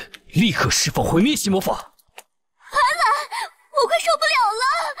技能的人，立刻释放毁灭系魔法。还来，我快受不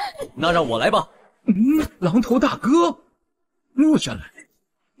了了。那让我来吧。狼头大哥落下来，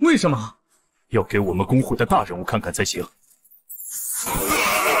为什么？要给我们公会的大人物看看才行。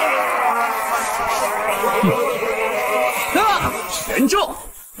全中！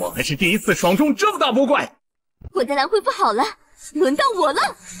我还是第一次爽中这么大波怪。我的蓝恢复好了，轮到我了。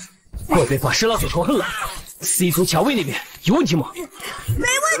怪被法师拉走仇恨了。C 组卡位那边有问题吗？没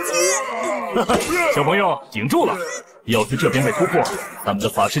问题。小朋友顶住了，要是这边被突破，咱们的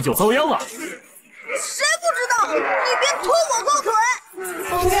法师就遭殃了。谁不知道？你别拖我后腿。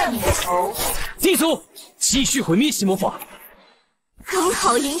D 组继续毁灭系魔法。刚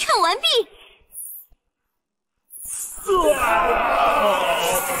好吟唱完毕。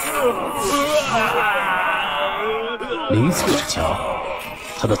林策之强，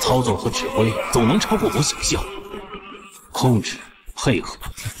他的操作和指挥总能超过我想象，控制、配合、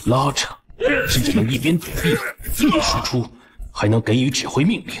拉扯，甚至能一边躲避一边输出，还能给予指挥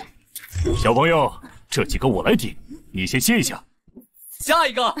命令。小朋友，这几个我来顶，你先歇一下。下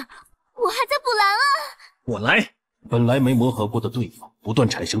一个，我还在补蓝啊！我来。本来没磨合过的对付，不断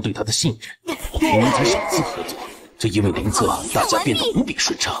产生对他的信任，明明才首次合作，就因为灵策，大家变得无比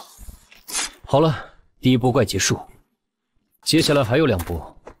顺畅。好了，第一波怪结束，接下来还有2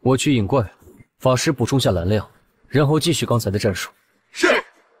波，我去引怪，法师补充下蓝量，然后继续刚才的战术。是。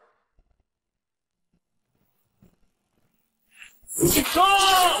上！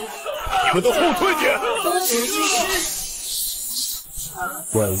你们都后退点！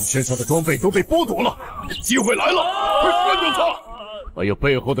怪物身上的装备都被剥夺了，机会来了，快干掉他！还有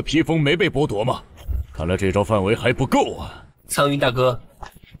背后的披风没被剥夺吗？看来这招范围还不够啊！苍云大哥，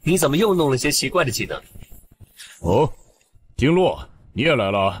你怎么又弄了些奇怪的技能？哦，丁洛，你也来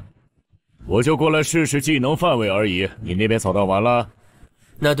了？我就过来试试技能范围而已。你那边扫荡完了？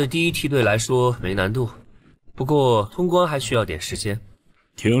那对第一梯队来说没难度，不过通关还需要点时间。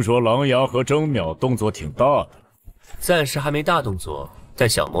听说狼牙和征淼动作挺大的。暂时还没大动作，但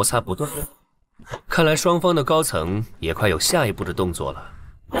小摩擦不断。看来双方的高层也快有下一步的动作了。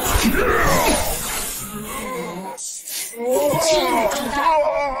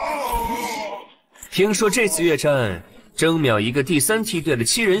听说这次越战，征淼一个第3梯队的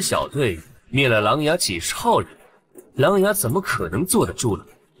7人小队灭了狼牙几10号人，狼牙怎么可能坐得住了？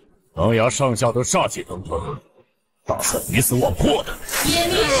狼牙上下都煞气腾腾，打算鱼死网破的。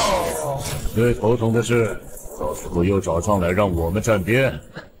最头疼的是，到时候又找上来让我们站边。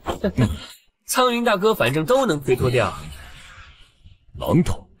苍云大哥反正都能推脱掉。榔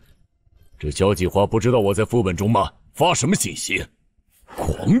头，这交际花不知道我在副本中吗？发什么信息？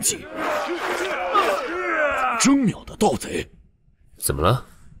狂击！征淼的盗贼，怎么了？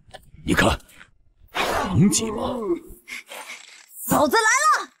你看，狂击吗？嫂子来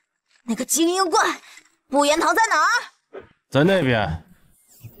了！那个精英怪，不言堂在哪儿？在那边。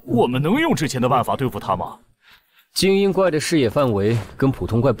我们能用之前的办法对付他吗？精英怪的视野范围跟普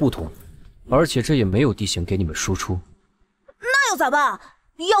通怪不同，而且这也没有地形给你们输出。那又咋办？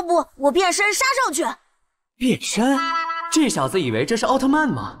要不我变身杀上去？变身？这小子以为这是奥特曼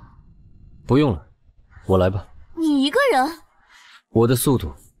吗？不用了，我来吧。你一个人？我的速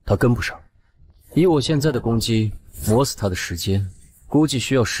度他跟不上，以我现在的攻击，磨死他的时间估计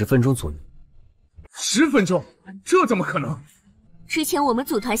需要10分钟左右。10分钟？这怎么可能？之前我们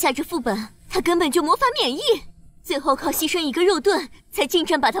组团下这副本，他根本就魔法免疫，最后靠牺牲一个肉盾才近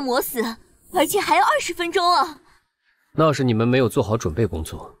战把他磨死，而且还要20分钟啊！那是你们没有做好准备工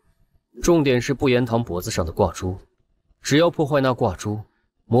作。重点是不言堂脖子上的挂珠，只要破坏那挂珠，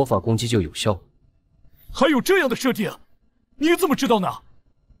魔法攻击就有效。还有这样的设定？你怎么知道呢？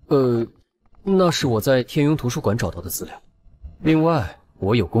那是我在天庸图书馆找到的资料。另外，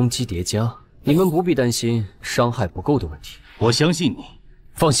我有攻击叠加，你们不必担心伤害不够的问题。我相信你，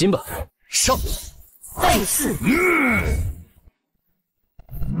放心吧。上！背刺！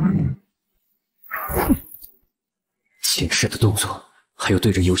前世的动作，还有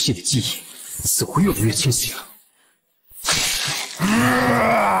对着游戏的记忆，似乎越来越清晰了。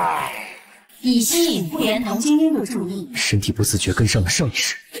以吸引不言堂精英的注意。身体不自觉跟上了上一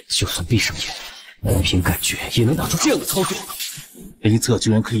世，就算闭上眼，凭感觉也能打出这样的操作。灵策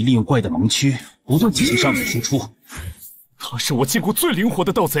居然可以利用怪的盲区，不断进行上面输出。他是我见过最灵活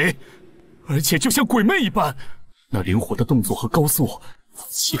的盗贼，而且就像鬼魅一般，那灵活的动作和高速，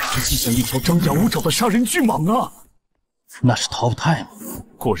简直就像一条张牙舞爪的杀人巨蟒啊！那是 Top Time，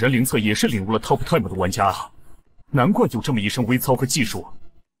 果然灵策也是领悟了 Top Time 的玩家啊，难怪有这么一身微操和技术。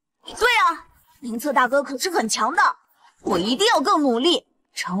对啊，灵策大哥可是很强的，我一定要更努力，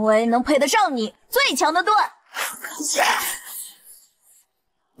成为能配得上你最强的盾。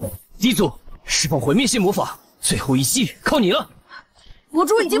第一组释放毁灭性魔法，最后一击靠你了。佛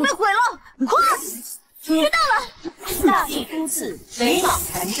珠已经被毁了，快！遇到了！大地突刺，雷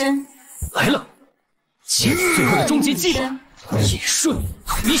蟒缠身。来了，剑最后的终极技法，野瞬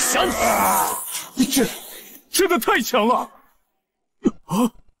回闪。这真的太强了！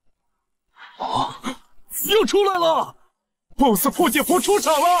又出来了 ！BOSS 破解佛出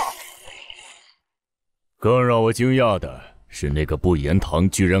场了！更让我惊讶的是，那个不言堂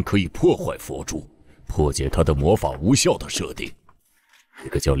居然可以破坏佛珠，破解他的魔法无效的设定。这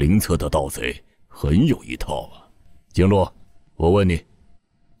个叫灵策的盗贼很有一套啊！经络，我问你，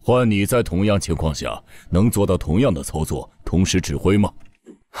换你在同样情况下能做到同样的操作，同时指挥吗？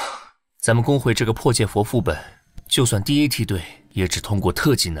咱们公会这个破解佛副本，就算第一梯队也只通过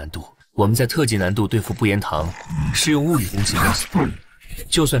特级难度。我们在特级难度对付不言堂，是用物理攻击，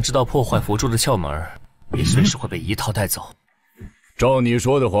就算知道破坏符咒的窍门，也随时会被一套带走。照你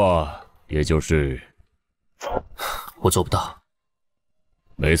说的话，也就是我做不到。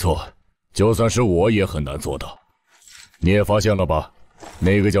没错，就算是我也很难做到。你也发现了吧？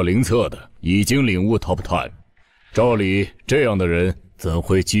那个叫凌策的已经领悟 Top Time， 照理这样的人怎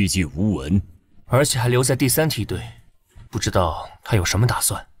会寂寂无闻？而且还留在第3梯队，不知道他有什么打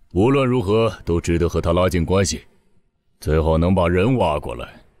算。无论如何，都值得和他拉近关系，最好能把人挖过来。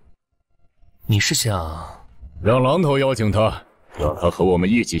你是想让榔头邀请他，让他和我们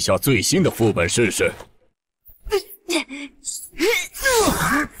一起下最新的副本试试？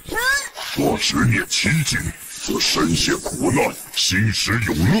我执念七境，则深陷苦难，心时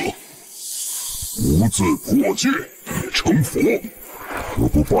有乐。无自破戒，也成佛，何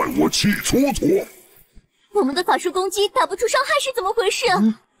不拜我气蹉跎？我们的法术攻击打不出伤害是怎么回事？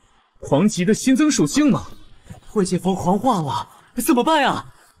狂疾的新增属性吗？破戒佛狂化了，怎么办啊？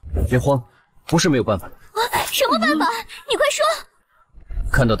别慌，不是没有办法的。什么办法？你快说！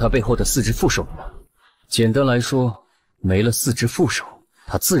看到他背后的4只副手了吗？简单来说，没了4只副手，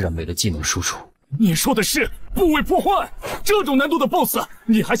他自然没了技能输出。你说的是部位破坏？这种难度的 BOSS，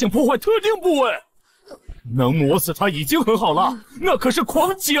 你还想破坏特定部位？能磨死他已经很好了，那可是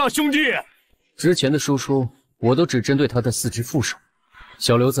狂击啊，兄弟！之前的输出我都只针对他的4只副手。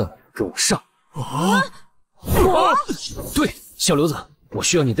小刘子，跟我上！对，小刘子，我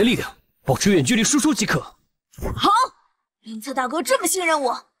需要你的力量，保持远距离输出即可。好，凌策大哥这么信任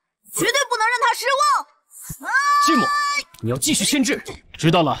我，绝对不能让他失望。芥末，你要继续牵制。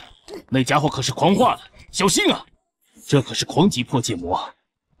知道了，那家伙可是狂化了，小心啊！这可是狂级破戒魔，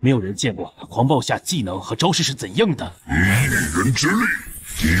没有人见过他狂暴下技能和招式是怎样的。以一人之力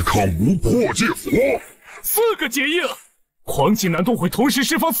抵抗无破戒佛，4个结印，狂技难道会同时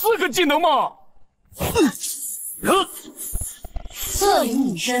释放4个技能吗？策云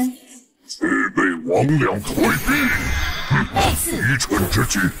隐身，违背魍魉退避，愚蠢之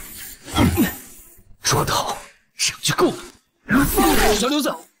举。捉到，这样就够了。小刘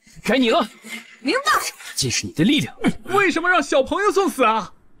子，该你了。明白。这是你的力量。为什么让小朋友送死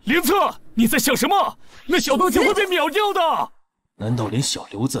啊？凌策，你在想什么？那小东西会被秒掉的。难道连小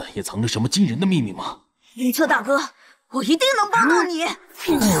刘子也藏着什么惊人的秘密吗？凌策大哥，我一定能帮到你。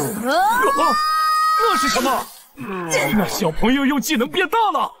那是什么？那小朋友用技能变大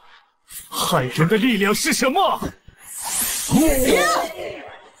了。害人的力量是什么？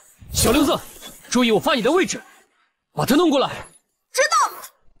小刘子，注意我发你的位置，把他弄过来。知道。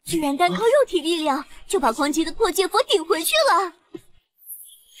居然单靠肉体力量就把狂击的破戒佛顶回去了。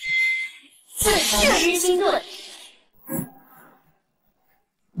自噬心盾。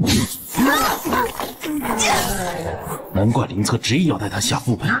难怪凌策执意要带他下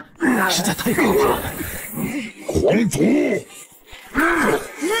副本，实在太可怕了。狂徒，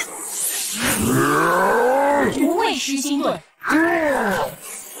无畏失心盾。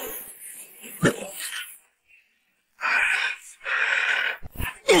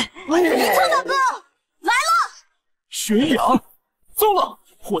凌策大哥来了！悬崖，糟了！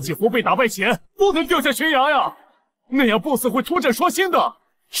破戒佛被打败前不能掉下悬崖呀，那样 BOSS 会突战刷新的。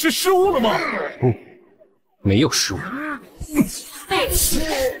是失误了吗？不，没有失误。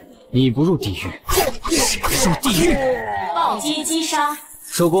你不入地狱，谁入地狱？暴击击杀。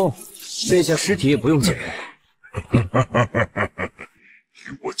收工，这下尸体也不用捡了。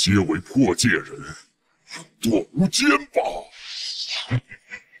与我结为破戒人，断无奸吧！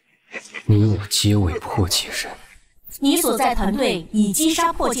你我皆为破戒人。你所在团队已击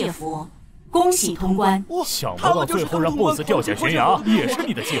杀破戒佛，恭喜通关。想不到最后让 BOSS 掉下悬崖也是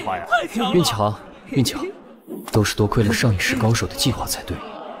你的计划呀！运气好，运气好，都是多亏了上一世高手的计划才对，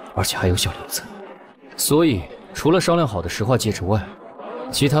而且还有小刘子。所以除了商量好的石化戒指外，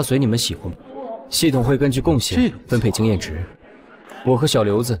其他随你们喜欢。系统会根据贡献分配经验值，我和小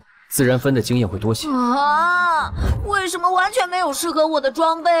刘子自然分的经验会多些。啊，为什么完全没有适合我的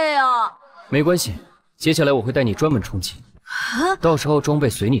装备啊？没关系，接下来我会带你专门冲击，到时候装备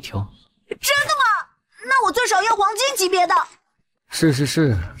随你挑。真的吗？那我最少要黄金级别的。是。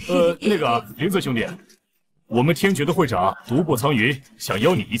那个凌策兄弟，我们天爵的会长独步苍云想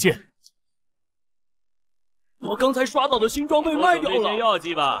邀你一见。我刚才刷到的新装备卖掉了。药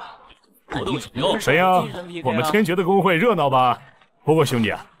剂吧。谁呀？我们天爵的公会热闹吧？不过兄弟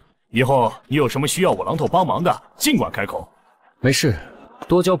啊，以后你有什么需要我榔头帮忙的，尽管开口。没事，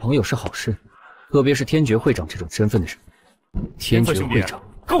多交朋友是好事，特别是天爵会长这种身份的人。天爵会长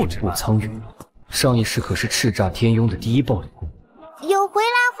够直不苍云，上一世可是叱咤天庸的第一爆领工。有回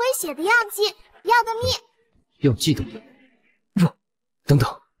蓝回血的药剂，要个蜜。药剂的蜜？不，等等，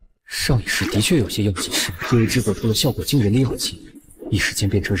上一世的确有些药剂师可以制作出了效果惊人的药剂，一时间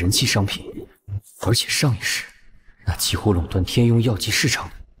变成人气商品。而且上一世那几乎垄断天庸药剂市场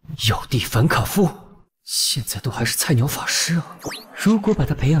的药帝凡卡夫，现在都还是菜鸟法师啊！如果把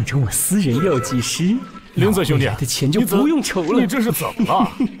他培养成我私人药剂师，灵策兄弟，的钱就不用愁了。你这是怎么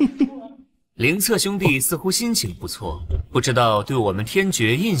了？灵策兄弟似乎心情不错，不知道对我们天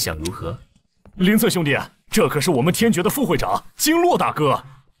爵印象如何？灵策兄弟，这可是我们天爵的副会长金洛大哥。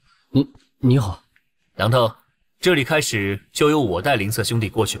你好，杨头，这里开始就由我带灵策兄弟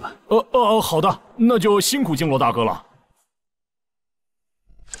过去吧。好的，那就辛苦金洛大哥了。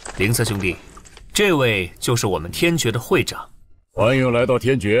灵策兄弟，这位就是我们天爵的会长。欢迎来到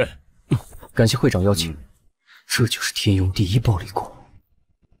天爵。感谢会长邀请。这就是天庸第一暴力宫。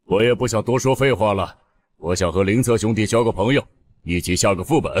我也不想多说废话了，我想和灵策兄弟交个朋友，一起下个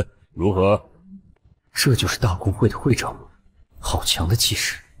副本，如何？这就是大公会的会长，好强的气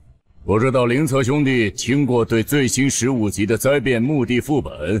势。不知道灵策兄弟听过对最新15级的灾变墓地副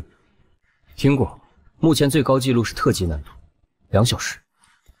本？听过，目前最高纪录是特级难度，2小时。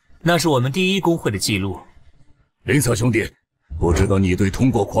那是我们第1公会的记录。灵策兄弟，不知道你对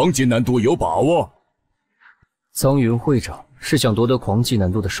通过狂级难度有把握？苍云会长是想夺得狂级难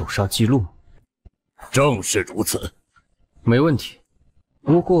度的首杀记录？正是如此。没问题，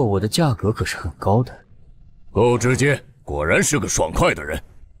不过我的价格可是很高的。够直接，果然是个爽快的人。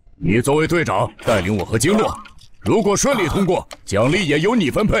你作为队长，带领我和经络，如果顺利通过，奖励也由你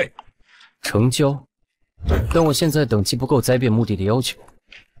分配。成交。但我现在等级不够灾变墓地的要求，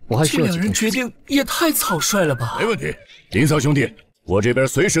我还需要这两人决定也太草率了吧？没问题，林桑兄弟，我这边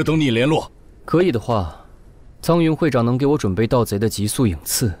随时等你联络。可以的话，苍云会长能给我准备盗贼的急速影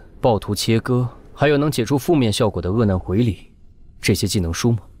刺、暴徒切割，还有能解除负面效果的恶难回礼，这些技能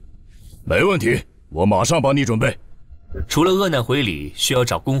书吗？没问题，我马上帮你准备。除了恶难回礼需要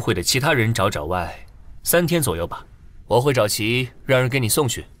找工会的其他人找外，3天左右吧，我会找齐让人给你送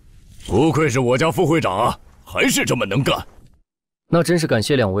去。不愧是我家副会长啊，还是这么能干。那真是感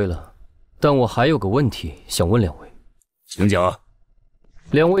谢两位了，但我还有个问题想问两位。请讲。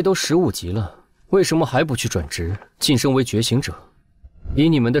两位都15级了，为什么还不去转职晋升为觉醒者？以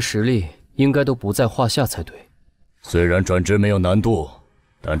你们的实力，应该都不在话下才对。虽然转职没有难度，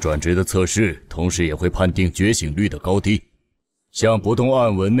但转职的测试同时也会判定觉醒率的高低。像不动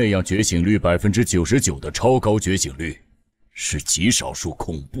暗纹那样觉醒率99%的超高觉醒率，是极少数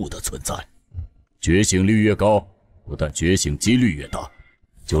恐怖的存在。觉醒率越高，不但觉醒几率越大，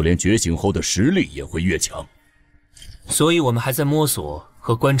就连觉醒后的实力也会越强。所以我们还在摸索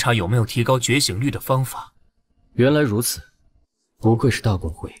和观察有没有提高觉醒率的方法。原来如此，不愧是大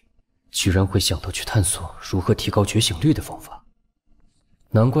公会，居然会想到去探索如何提高觉醒率的方法。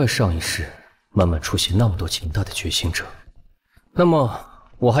难怪上一世慢慢出现那么多强大的觉醒者。那么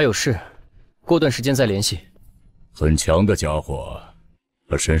我还有事，过段时间再联系。很强的家伙，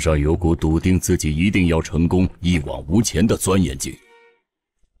他身上有股笃定自己一定要成功、一往无前的钻研劲。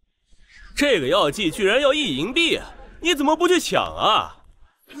这个药剂居然要1银币，你怎么不去抢啊？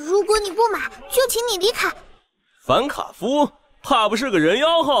如果你不买，就请你离开。凡卡夫，怕不是个人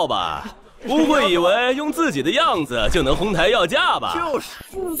妖号吧？不会以为用自己的样子就能哄抬药价吧？就是，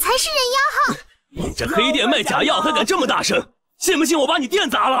你才是人妖号！你这黑店卖假药还敢这么大声？信不信我把你店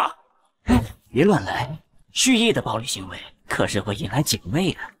砸了？别乱来，蓄意的暴力行为可是会引来警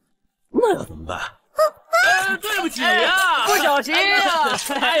卫的。那要怎么办？对不起啊，不小心啊！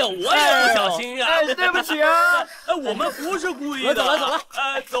哎呦，我也不小心啊！对不起啊！我们不是故意的。走了，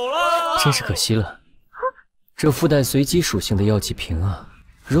走了。真是可惜了，这附带随机属性的药剂瓶啊，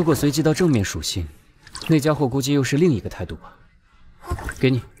如果随机到正面属性，那家伙估计又是另一个态度吧。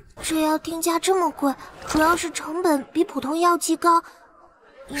给你。这药定价这么贵，主要是成本比普通药剂高。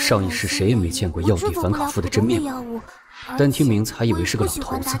上一世谁也没见过药帝凡卡夫的真面目，单听名字还以为是个老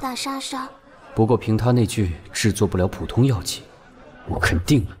头子。打打杀杀。不过凭他那句制作不了普通药剂，我肯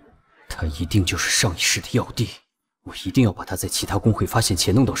定了，他一定就是上一世的药帝。我一定要把他在其他公会发现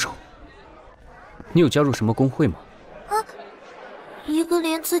前弄到手。你有加入什么公会吗？啊，一个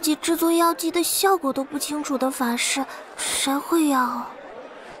连自己制作药剂的效果都不清楚的法师，谁会要？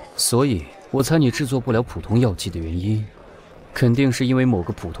所以我猜你制作不了普通药剂的原因，肯定是因为某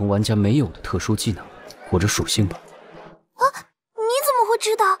个普通玩家没有的特殊技能或者属性吧。啊，你怎么会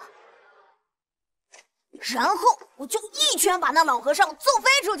知道？然后我就一拳把那老和尚揍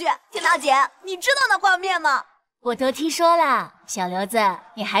飞出去。天大姐，你知道那画面吗？我都听说了，小刘子，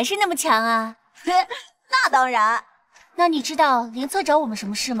你还是那么强啊！那当然。那你知道林策找我们什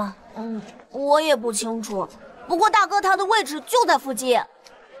么事吗？我也不清楚。不过大哥他的位置就在附近。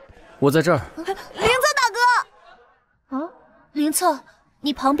我在这儿。林策大哥。林策，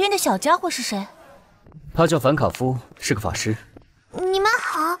你旁边的小家伙是谁？他叫凡卡夫，是个法师。你们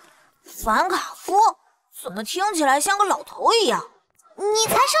好。凡卡夫，怎么听起来像个老头一样？你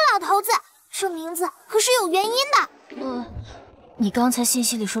才是老头子，这名字可是有原因的。你刚才信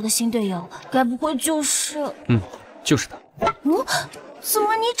息里说的新队友，该不会就是……就是他。怎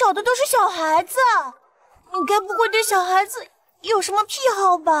么你找的都是小孩子？你该不会对小孩子有什么癖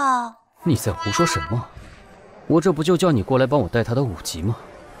好吧？你在胡说什么？我这不就叫你过来帮我带他的5级吗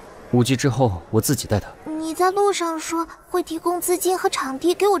？5级之后我自己带他。你在路上说会提供资金和场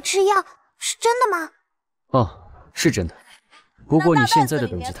地给我制药，是真的吗？哦，是真的。不过你现在的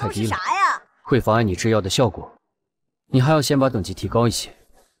等级太低了，会妨碍你制药的效果。你还要先把等级提高一些。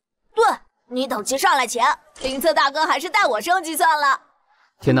对，你等级上来前，林策大哥还是带我升级算了。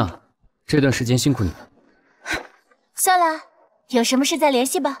天娜，这段时间辛苦你了。算了，有什么事再联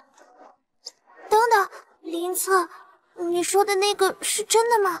系吧。等等，林策，你说的那个是真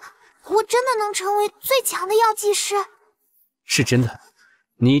的吗？我真的能成为最强的药剂师？是真的，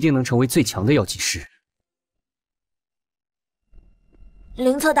你一定能成为最强的药剂师。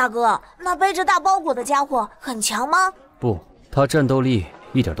林策大哥，那背着大包裹的家伙很强吗？不，他战斗力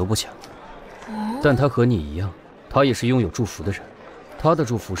一点都不强，但他和你一样，他也是拥有祝福的人。他的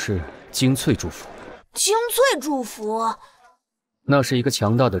祝福是精粹祝福。精粹祝福？那是一个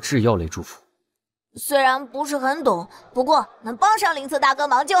强大的制药类祝福。虽然不是很懂，不过能帮上林策大哥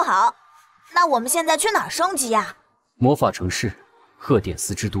忙就好。那我们现在去哪儿升级呀？魔法城市，赫典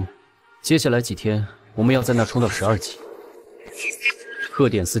斯之都。接下来几天，我们要在那冲到12级。赫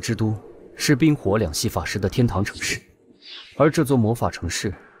典斯之都是冰火两系法师的天堂城市，而这座魔法城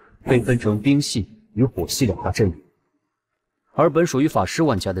市被分成冰系与火系2大阵营。而本属于法师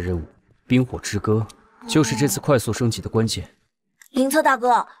玩家的任务——冰火之歌，就是这次快速升级的关键。林策大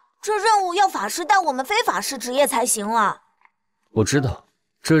哥，这任务要法师带我们非法师职业才行啊！我知道，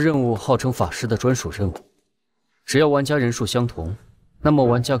这任务号称法师的专属任务，只要玩家人数相同，那么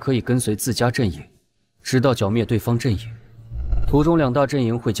玩家可以跟随自家阵营，直到剿灭对方阵营。途中2大阵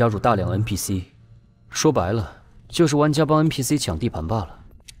营会加入大量 NPC， 说白了，就是玩家帮 NPC 抢地盘罢了。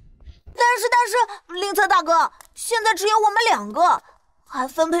但是，林策大哥，现在只有我们2个，还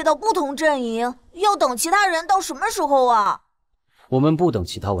分配到不同阵营，要等其他人到什么时候啊？我们不等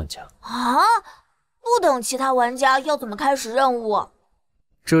其他玩家啊？不等其他玩家要怎么开始任务？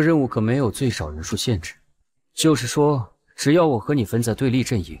这任务可没有最少人数限制，就是说，只要我和你分在对立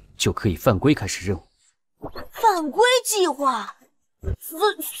阵营，就可以犯规开始任务。犯规计划？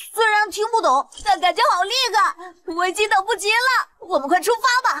虽然听不懂，但感觉好厉害，我已经等不及了。我们快出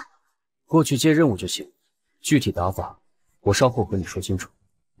发吧！过去接任务就行，具体打法我稍后和你说清楚。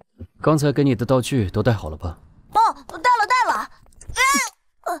刚才给你的道具都带好了吧？哦，带了。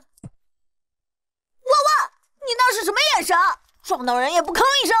哇，你那是什么眼神？撞到人也不吭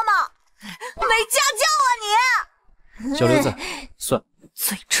一声吗？没家教啊你！小刘子，算。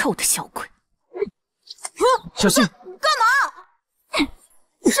嘴臭的小鬼！小心！干嘛？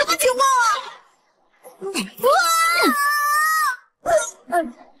什么情况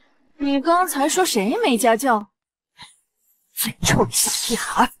啊？你刚才说谁没家教？嘴臭的小屁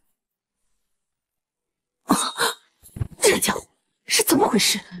孩！这家伙是怎么回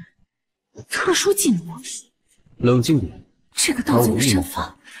事？特殊技能？冷静点。这个盗贼的身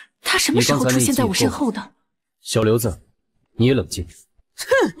法，他什么时候出现在我身后的？小刘子，你也冷静。哼！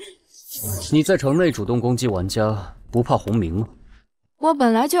你在城内主动攻击玩家，不怕红名吗？我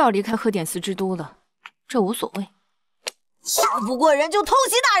本来就要离开赫典斯之都了，这无所谓。打不过人就偷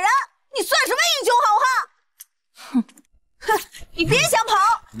袭打人，你算什么英雄好汉？哼！你别想跑，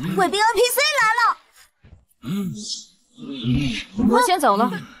卫兵 NPC 来了。我先走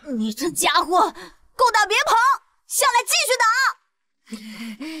了。你这家伙，够打别跑，下来继续打。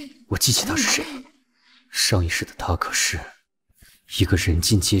我记起他是谁，上一世的他可是一个人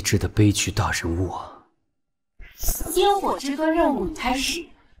尽皆知的悲剧大人物啊！烟火之歌任务开始。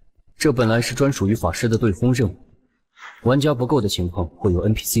这本来是专属于法师的对轰任务，玩家不够的情况会有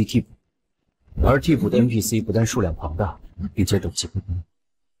NPC 替补，而替补的 NPC 不但数量庞大，并且等级不低。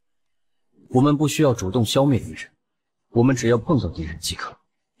我们不需要主动消灭敌人，我们只要碰到敌人即可。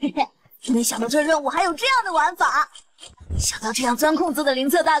嘿嘿，没想到这任务还有这样的玩法，想到这样钻空子的林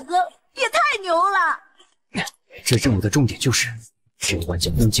策大哥也太牛了。这任务的重点就是，只有玩家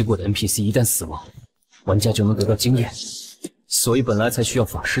攻击过的 NPC 一旦死亡，玩家就能得到经验，所以本来才需要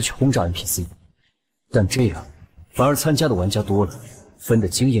法师去轰炸 NPC， 但这样反而参加的玩家多了，分的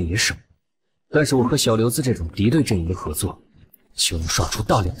经验也少。但是我和小刘子这种敌对阵营的合作，就能刷出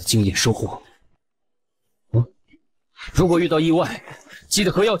大量的经验收获。如果遇到意外，记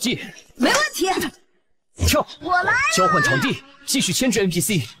得和药剂。没问题。跳，我来。交换场地，继续牵制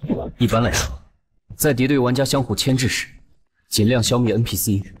NPC。一般来说，在敌对玩家相互牵制时，尽量消灭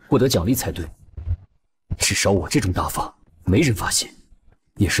NPC， 获得奖励才对。至少我这种打法没人发现，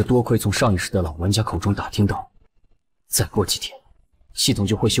也是多亏从上一世的老玩家口中打听到。再过几天，系统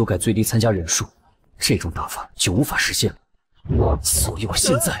就会修改最低参加人数，这种打法就无法实现了。所以我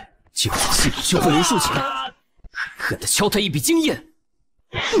现在就要把系统修复人数起来，狠狠地敲他一笔经验。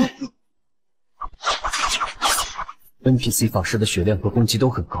NPC 法师的血量和攻击都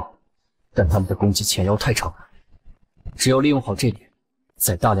很高，但他们的攻击前摇太长了。只要利用好这点，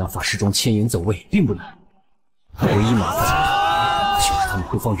在大量法师中牵引走位并不难。唯一麻烦就是他们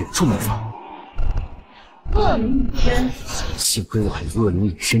会放远处魔法。恶灵隐身，幸亏我还有恶灵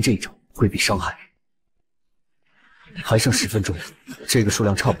隐身这一招，规避伤害。还剩10分钟，这个数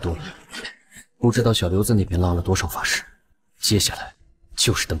量差不多了。不知道小刘子那边拉了多少法师，接下来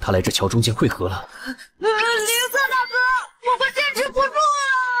就是等他来这桥中间汇合了。林策大哥，我快坚持不住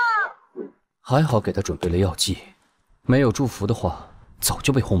了！还好给他准备了药剂，没有祝福的话，早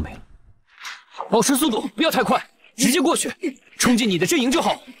就被轰没了。保持速度，不要太快，直接过去，冲进你的阵营就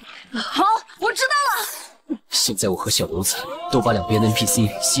好。好，我知道了。现在我和小刘子都把两边的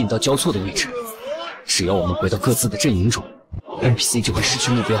NPC 吸引到交错的位置，只要我们回到各自的阵营中 ，NPC 就会失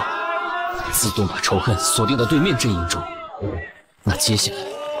去目标，自动把仇恨锁定到对面阵营中。那接下来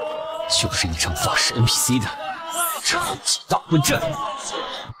就是一场法师 NPC 的超级大混战。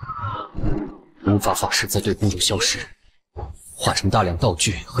无法法师在对空中消失，化成大量道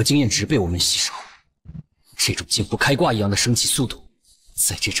具和经验值被我们吸收。这种竟不开挂一样的升级速度，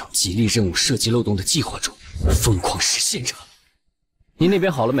在这场极力任务设计漏洞的计划中疯狂实现着。你那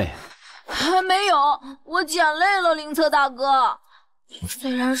边好了没？还没有，我捡累了，林策大哥。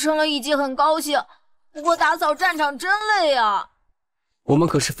虽然升了1级很高兴，不过打扫战场真累啊。我们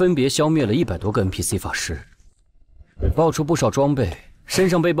可是分别消灭了100多个 NPC 法师，爆出不少装备，身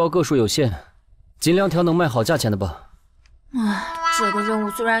上背包个数有限，尽量挑能卖好价钱的吧。唉，这个任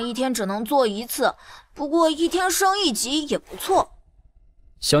务虽然1天只能做1次，不过1天升1级也不错。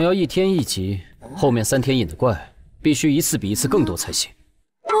想要1天1级，后面3天引的怪必须一次比一次更多才行。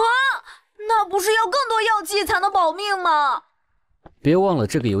啊，那不是要更多药剂才能保命吗？别忘了，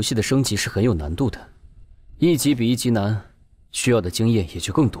这个游戏的升级是很有难度的，1级比1级难，需要的经验也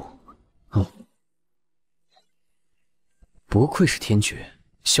就更多。不愧是天爵，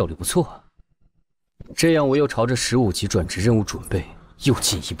效率不错啊。这样我又朝着15级转职任务准备又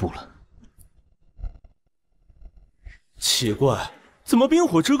进一步了。奇怪，怎么冰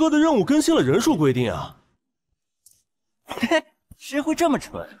火之歌的任务更新了人数规定啊？嘿，谁会这么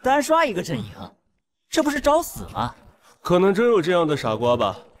蠢，单刷一个阵营？这不是找死吗？可能真有这样的傻瓜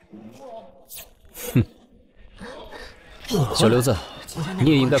吧。哼，小刘子，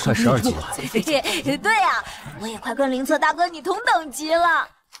你也应该快12级了。对呀，我也快跟林策大哥你同等级了。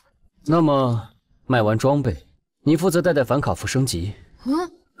那么卖完装备，你负责带反卡夫升级，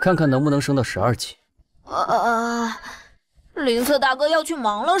看看能不能升到12级。林策大哥要去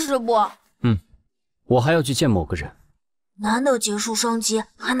忙了是不？我还要去见某个人。难得结束升级，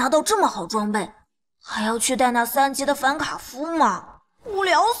还拿到这么好装备，还要去带那3级的反卡夫吗？无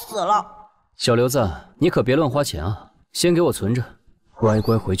聊死了。小刘子，你可别乱花钱啊，先给我存着，乖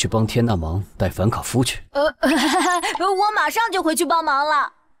乖回去帮天娜忙带反卡夫去。我马上就回去帮忙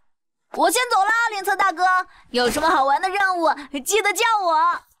了。我先走啦，林策大哥，有什么好玩的任务记得叫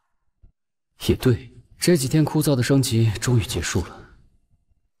我。也对，这几天枯燥的升级终于结束了。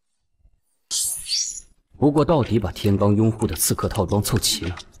不过到底把天罡拥护的刺客套装凑齐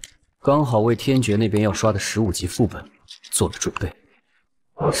了，刚好为天爵那边要刷的15级副本做了准备。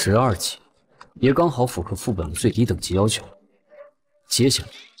12级也刚好符合副本的最低等级要求。接下来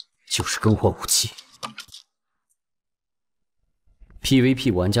就是更换武器。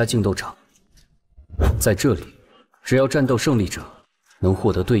PVP 玩家竞斗场，在这里，只要战斗胜利者能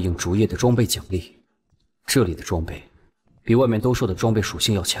获得对应竹叶的装备奖励。这里的装备比外面兜售的装备属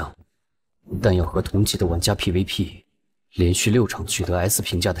性要强，但要和同级的玩家 PVP， 连续6场取得 S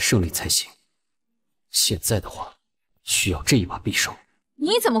评价的胜利才行。现在的话，需要这一把匕首。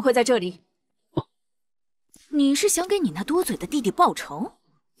你怎么会在这里？你是想给你那多嘴的弟弟报仇？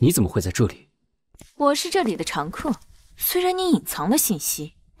你怎么会在这里？我是这里的常客。虽然你隐藏了信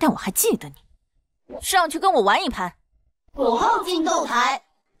息，但我还记得你。上去跟我玩一盘。5号竞斗台，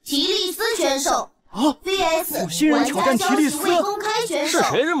提利斯选手 VS 新人挑战提利斯，未公开选手。是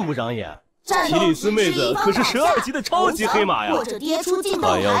谁这么不长眼？提利斯妹子可是12级的超级黑马呀！或者跌出竞斗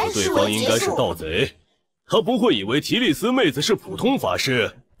看样台子对方应该是盗贼，他不会以为提利斯妹子是普通法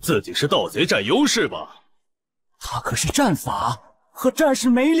师，自己是盗贼占优势吧？他可是战法，和战士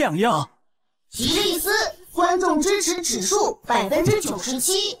没两样。提利斯观众支持指数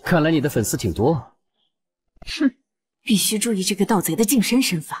97%。看来你的粉丝挺多。哼，必须注意这个盗贼的近身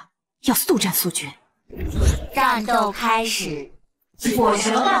身法，要速战速决。战斗开始，火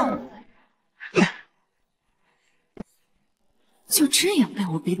蛇伴舞。就这样被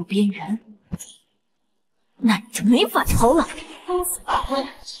我逼入边缘，那你就没法逃了。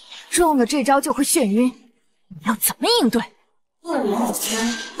中了这招就会眩晕，你要怎么应对？恶灵隐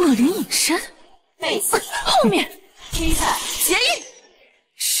身，恶灵隐身，背刺，后面劈菜，结印，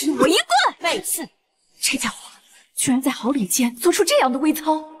吃我一棍！背刺，这家伙居然在毫厘间做出这样的微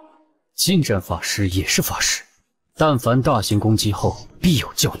操。近战法师也是法师，但凡大型攻击后，必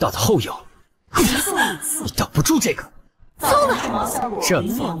有较大的后摇。你挡不住这个。糟了，战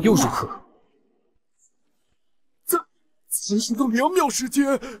法又如何？才是个2秒时间，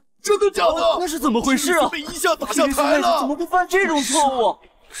真的假的？那是怎么回事啊？被一下打下台了，怎么会犯这种错误？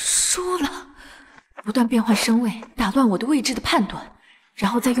输了，不断变换身位，打乱我的位置的判断，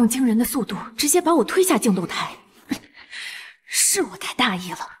然后再用惊人的速度直接把我推下竞斗台。是我太大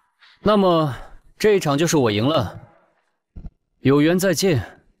意了。那么这一场就是我赢了，有缘再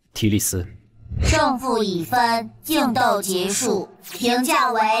见，提利斯。胜负已分，竞斗结束，评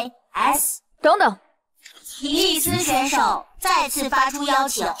价为 S。等等，提利斯选手再次发出邀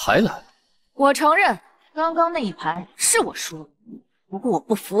请，还来？我承认，刚刚那一盘是我输了，不过我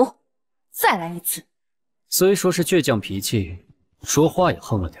不服，再来一次。虽说是倔强脾气，说话也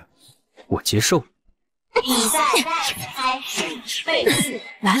横了点，我接受。比赛开始，背刺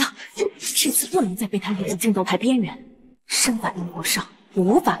来了，这次不能再被他领入竞斗台边缘。身法灵活上，我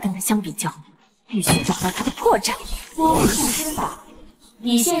无法跟他相比较，必须找到他的破绽。多数身法，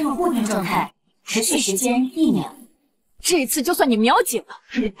已陷入固定状态，持续时间1秒。这次就算你秒紧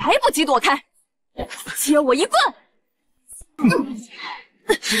了，也来不及躲开。接我一棍！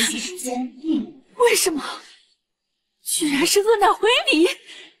持续时间1秒。为什么？居然是厄纳回礼！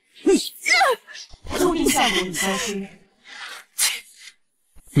注意效果已消失。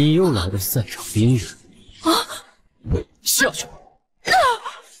你又来到赛场边缘啊！下去！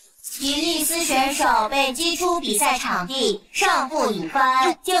提利斯选手被击出比赛场地，胜负已分，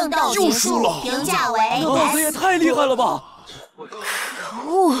竞斗结束，评价为 S。盗贼也太厉害了吧！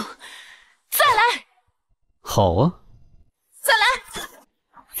可恶！再来！好啊！再来！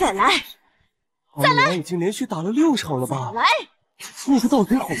再来！再来！已经连续打了6场了吧？来！那个盗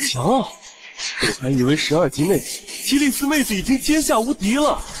贼好强啊！我还以为12级内提利斯妹子已经天下无敌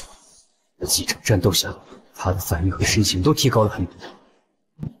了。几场战斗下来，他的反应和身形都提高了很多。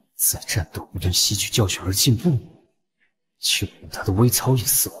在战斗不断吸取教训而进步，就连他的微操也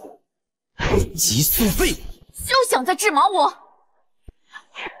似乎背极速背。休想再致盲我！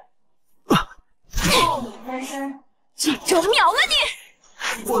翻身，这招秒了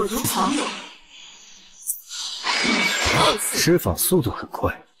你！我如狂野。施法速度很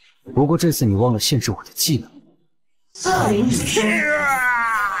快，不过这次你忘了限制我的技能。恶灵隐身。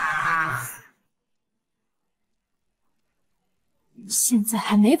现在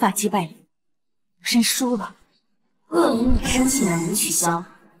还没法击败你，认输了。恶灵隐身技能已取消，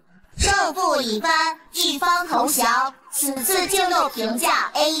胜负已分，一方投降。此次竞斗评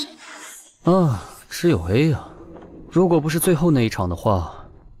价 A。啊，只有 A 啊！如果不是最后那一场的话，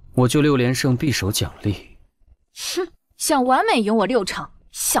我就6连胜必守奖励。哼，想完美赢我6场，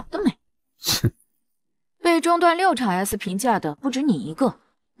想得美！哼，被中断6场 S 评价的不止你一个，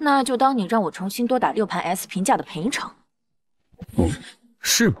那就当你让我重新多打6盘 S 评价的赔偿。哦，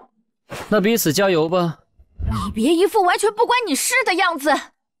是吗？那彼此加油吧。你别一副完全不关你事的样子。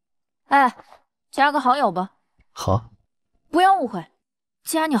哎，加个好友吧。好。不要误会，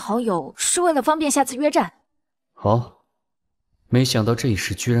加你好友是为了方便下次约战。好。没想到这一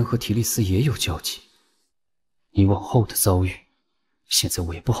世居然和提利斯也有交集。你往后的遭遇，现在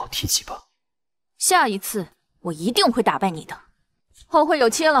我也不好提起吧。下一次我一定会打败你的。后会有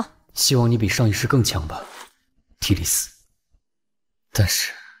期了。希望你比上一世更强吧，提利斯。但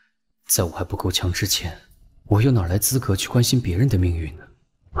是，在我还不够强之前，我又哪来资格去关心别人的命运呢？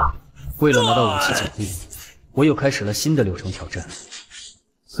为了拿到武器奖励，我又开始了新的流程挑战。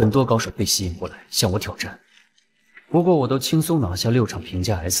很多高手被吸引过来向我挑战，不过我都轻松拿下6场评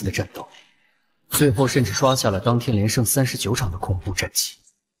价 S 的战斗，最后甚至刷下了当天连胜39场的恐怖战绩。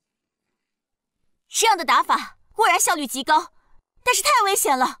这样的打法固然效率极高，但是太危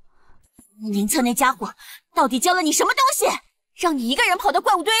险了。林策那家伙到底教了你什么东西？让你一个人跑到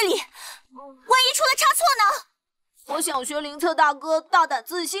怪物堆里，万一出了差错呢？我想学林策大哥大胆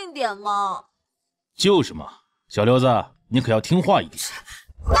自信点嘛。就是嘛，小刘子，你可要听话一点。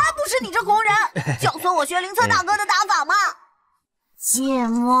那不是你这红人，教唆我学林策大哥的打法吗？芥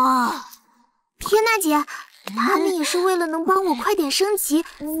末，天娜姐，他们也是为了能帮我快点升级，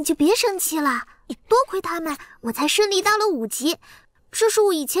你就别生气了。多亏他们，我才顺利到了5级，这是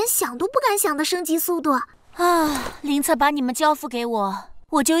我以前想都不敢想的升级速度。啊，林策把你们交付给我，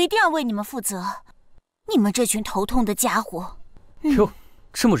我就一定要为你们负责。你们这群头痛的家伙！哟，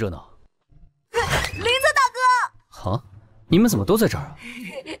这么热闹！林策大哥！啊，你们怎么都在这儿啊？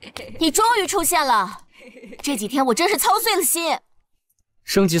你终于出现了，这几天我真是操碎了心。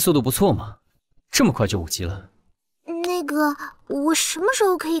升级速度不错嘛，这么快就5级了。那个，我什么时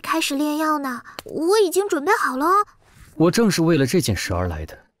候可以开始炼药呢？我已经准备好了。我正是为了这件事而来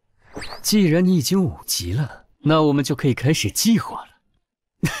的。既然你已经5级了，那我们就可以开始计划了。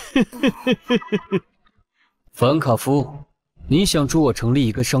凡卡夫，你想助我成立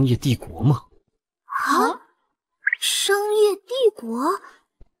一个商业帝国吗？啊，商业帝国？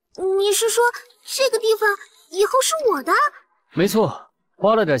你是说这个地方以后是我的？没错，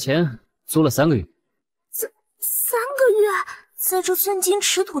花了点钱租了3个月。3个月，在这寸金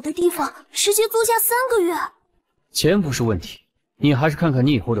尺土的地方直接租下3个月？钱不是问题，你还是看看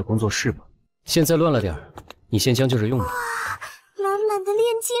你以后的工作室吧。现在乱了点儿，你先将就着用吧。满满的炼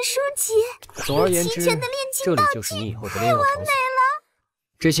金书籍，总而言之，这里就是你以后的炼药场所。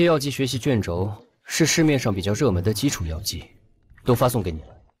这些药剂学习卷轴是市面上比较热门的基础药剂，都发送给你了，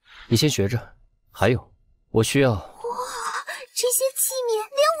你先学着。还有，我需要……哇，这些器皿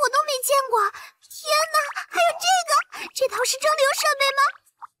连我都没见过！天哪，还有这套是蒸馏设备吗？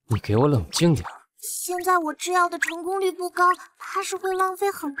你给我冷静点。现在我制药的成功率不高，怕是会浪费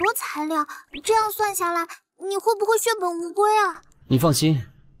很多材料。这样算下来，你会不会血本无归啊？你放心，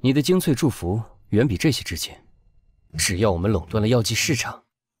你的精粹祝福远比这些值钱。只要我们垄断了药剂市场，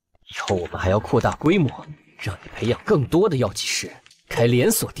以后我们还要扩大规模，让你培养更多的药剂师，开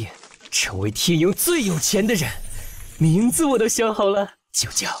连锁店，成为天营最有钱的人。名字我都想好了，就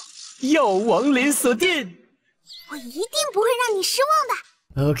叫药王连锁店。我一定不会让你失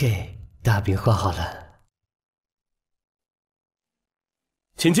望的。OK， 大饼画好了。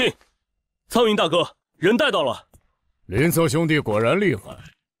请进，苍云大哥，人带到了。林策兄弟果然厉害，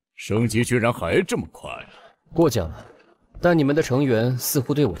升级居然还这么快啊！过奖了，但你们的成员似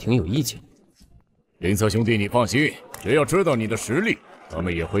乎对我挺有意见。林策兄弟，你放心，只要知道你的实力，他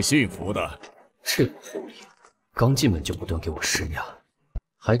们也会信服的。这个狐狸，刚进门就不断给我施压，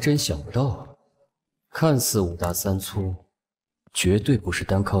还真想不到，看似5大3粗，绝对不是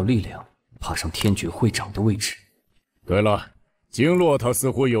单靠力量爬上天爵会长的位置。对了，经络他似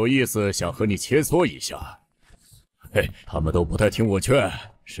乎有意思，想和你切磋一下。嘿，他们都不太听我劝，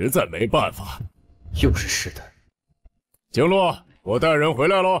实在没办法。又是的。经络，我带人回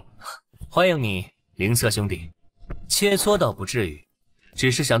来喽。欢迎你，凌策兄弟。切磋倒不至于，只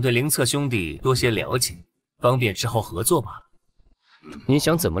是想对凌策兄弟多些了解，方便之后合作罢了。你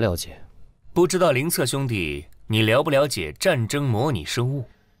想怎么了解？不知道凌策兄弟，你了不了解战争模拟生物？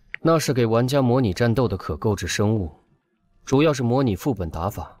那是给玩家模拟战斗的可购置生物，主要是模拟副本打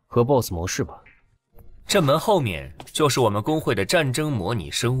法和 BOSS 模式吧。正门后面就是我们公会的战争模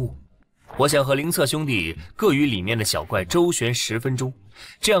拟生物，我想和凌策兄弟各与里面的小怪周旋10分钟，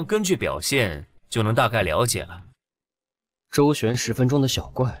这样根据表现就能大概了解了。周旋10分钟的小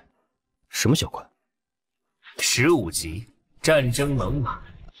怪？什么小怪？15级战争猛犸。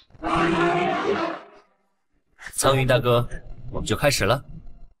苍云大哥，我们就开始了。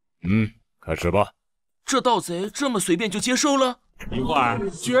开始吧。这盗贼这么随便就接受了？一会儿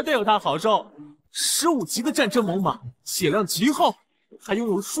绝对有他好受。15级的战争猛犸，血量极厚，还拥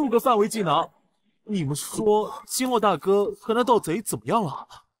有数个范围技能。你们说金洛大哥和那盗贼怎么样了？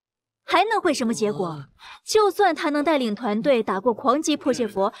还能会什么结果？就算他能带领团队打过狂击破戒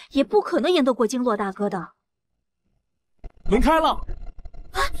佛，也不可能赢得过金洛大哥的。门开了，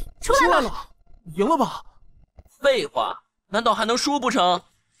啊，出来了，赢了吧？废话，难道还能输不成？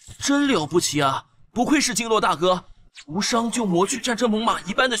真了不起啊！不愧是金洛大哥，无伤就磨去战争猛犸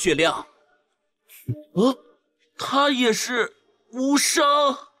一半的血量。他也是无伤。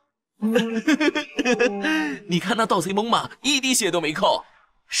你看那盗贼猛犸一滴血都没扣，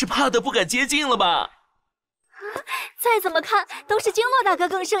是怕的不敢接近了吧？再怎么看都是金洛大哥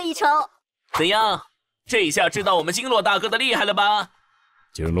更胜一筹。怎样？这一下知道我们金洛大哥的厉害了吧？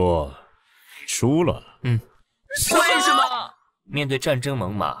经络，输了。为什么？面对战争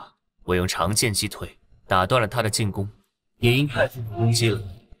猛犸，我用长剑击退，打断了他的进攻，也因太复攻击了，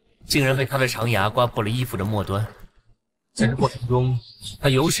竟然被他的长牙刮破了衣服的末端。在这过程中，他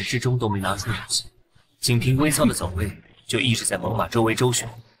由始至终都没拿出武器，仅凭微操的走位就一直在猛犸周围周旋。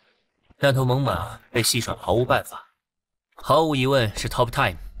那头猛犸被戏耍毫无办法，毫无疑问是 Top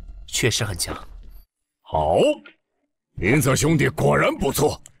Time， 确实很强。好，林策兄弟果然不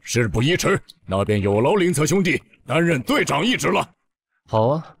错，事不宜迟，那便有劳林策兄弟担任队长一职了。好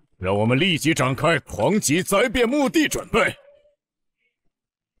啊，让我们立即展开狂击灾变墓地准备。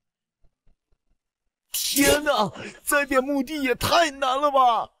天哪，灾变墓地也太难了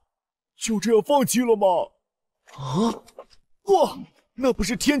吧！就这样放弃了吗？啊！哇，那不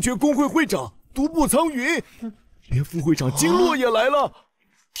是天绝工会会长独步苍云，连副会长金洛也来了。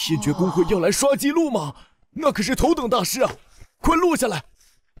天绝工会要来刷记录吗？那可是头等大事啊！快录下来。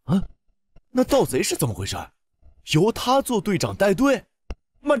啊，那盗贼是怎么回事？由他做队长带队？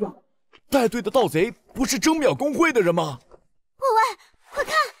慢着，带队的盗贼不是征秒工会的人吗？喂喂，快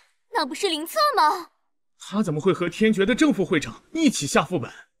看，那不是林策吗？他怎么会和天绝的正副会长一起下副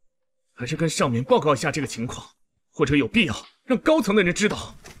本？还是跟上面报告一下这个情况，或者有必要让高层的人知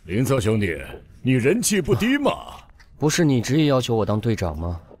道。林策兄弟，你人气不低嘛？不是你执意要求我当队长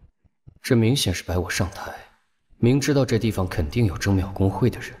吗？这明显是摆我上台，明知道这地方肯定有征秒工会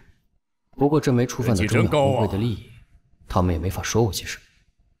的人。不过这没触犯到征秒工会的利益，他们也没法说我些什么。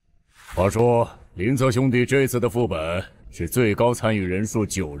话说，林策兄弟这次的副本是最高参与人数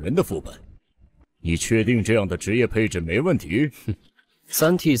9人的副本，你确定这样的职业配置没问题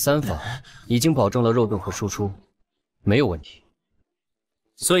？3T 3法已经保证了肉盾和输出，没有问题。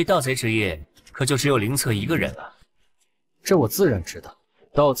所以盗贼职业可就只有林策一个人了。这我自然知道，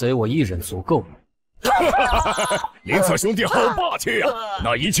盗贼我一人足够。林策兄弟好霸气呀！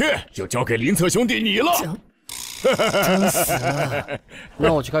那一切就交给林策兄弟你了。真死了！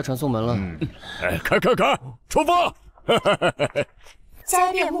那我去开传送门了。开，出发！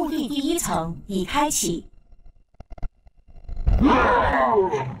灾变墓地第1层已开启。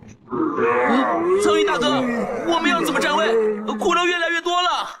苍云大哥，我们要怎么站位？骷髅越来越多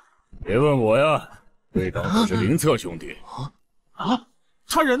了。别问我呀，队长可是林策兄弟。啊，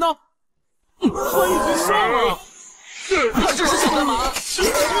他人呢？他已经上了。他这是想干嘛？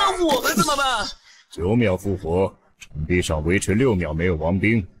那我们怎么办？9秒复活，场地上维持6秒没有亡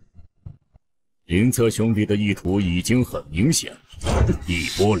兵。林策兄弟的意图已经很明显，一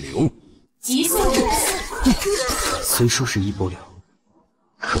波流。极速虽说是一波流，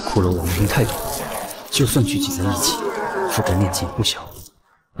可骷髅亡兵太多，就算聚集在一起，覆盖面积也不小。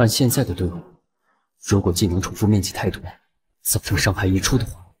按现在的队伍，如果技能重复面积太多，造成伤害溢出的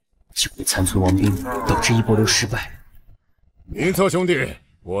话，就会残存亡兵，导致一波流失败。林策兄弟，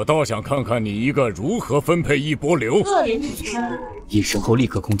我倒想看看你一个如何分配一波流。隐身后立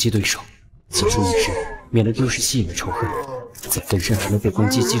刻攻击对手，结束隐身，免得丢失吸引的仇恨。在分身还没被攻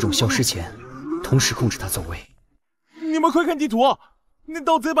击击中消失前，同时控制他走位。你们快看地图，那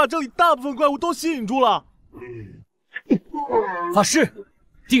盗贼把这里大部分怪物都吸引住了。法师，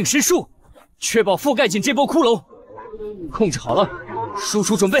定身术，确保覆盖紧这波骷髅。控制好了，输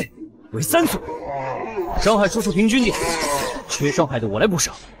出准备为3组，伤害输出平均点，缺伤害的我来补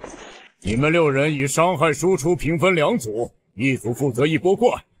上。你们6人以伤害输出平分2组，一组负责一波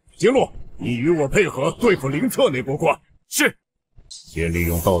怪。金洛，你与我配合对付林策那波怪。是。先利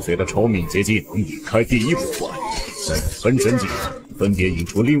用盗贼的超敏捷技能引开第1波怪，再用分身技能分别引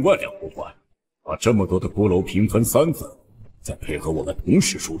出另外2波怪，把这么多的骷髅平分3份，再配合我们同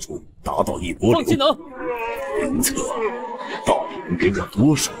时输出，达到一波流。放技能。林策，到底能给我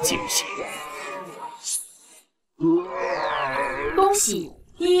多少惊喜？恭喜，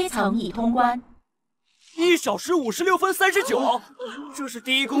第1层已通关。1小时56分39，这是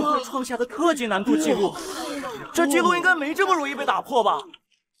第1工会创下的特级难度记录。这记录应该没这么容易被打破吧？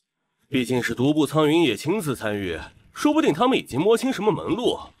毕竟是独步苍云也亲自参与，说不定他们已经摸清什么门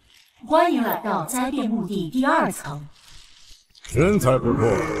路。欢迎来到灾变墓地第2层。身材不错，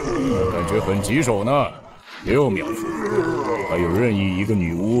感觉很棘手呢。6秒复活，还有任意一个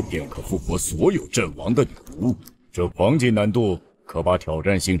女巫便可复活所有阵亡的女巫，这黄金难度可把挑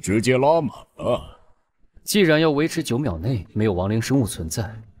战性直接拉满了。既然要维持9秒内没有亡灵生物存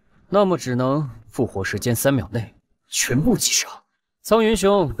在，那么只能复活时间3秒内全部击杀。苍云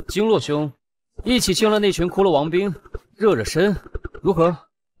兄、经络兄，一起清了那群骷髅亡兵，热热身，如何？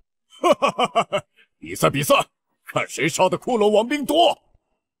比赛，看谁杀的骷髅亡兵多！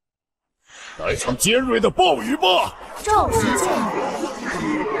来场尖锐的暴雨吧！骤击剑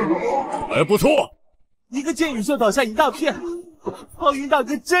还不错，一个箭雨就倒下一大片。苍云大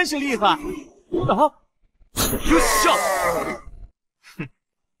哥真是厉害啊！哟笑！哼，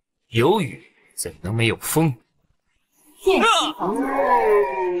有雨怎能没有风？电击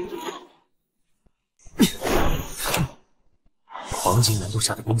黄金难度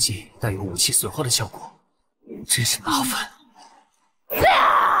下的攻击带有武器损耗的效果，真是麻烦。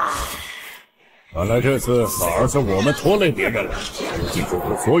看来这次反而是我们拖累别人了，经过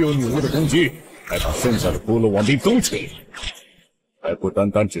我所有女巫的攻击，还把剩下的骷髅亡兵都清了，还不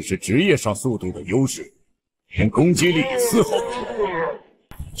单单只是职业上速度的优势，连攻击力也丝毫不弱。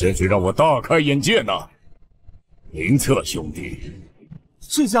真是让我大开眼界呢。凌策兄弟，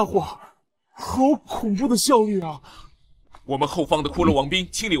这家伙好恐怖的效率啊！我们后方的骷髅王兵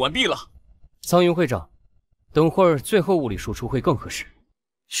清理完毕了。苍云会长，等会儿最后物理输出会更合适，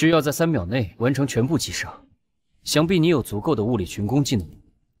需要在3秒内完成全部击杀。想必你有足够的物理群攻技能。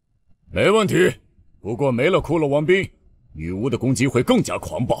没问题，不过没了骷髅王兵，女巫的攻击会更加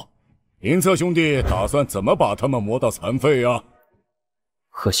狂暴。凌策兄弟打算怎么把他们磨到残废啊？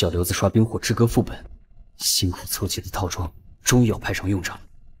和小刘子刷冰火之歌副本，辛苦凑齐的套装终于要派上用场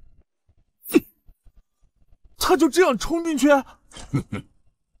了。他就这样冲进去？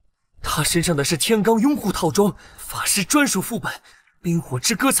他身上的是天罡拥护套装，法师专属副本，冰火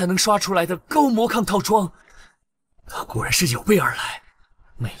之歌才能刷出来的高魔抗套装。他果然是有备而来，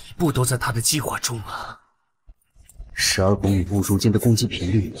每一步都在他的计划中啊。12公与步如间的攻击频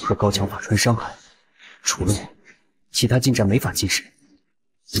率和高强法穿伤害，除了我，其他近战没法近身。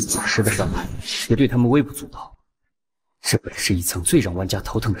法师的伤害也对他们微不足道。这本是一层最让玩家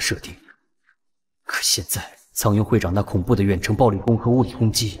头疼的设定。可现在苍云会长那恐怖的远程暴力攻和物理攻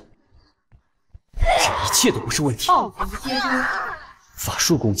击，这一切都不是问题。法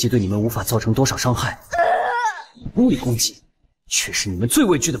术攻击对你们无法造成多少伤害，物理攻击却是你们最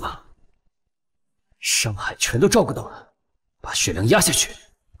畏惧的吧？伤害全都照顾到了，把血量压下去，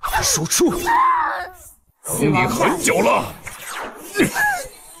输出。等你很久了。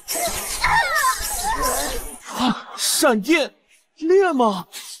闪电烈吗？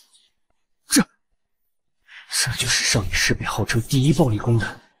这就是上一世被号称第一暴力攻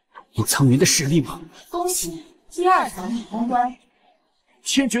的隐苍云的实力吗？恭喜第2层已通关。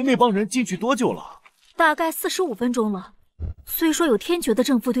天爵那帮人进去多久了？大概45分钟了。虽说有天爵的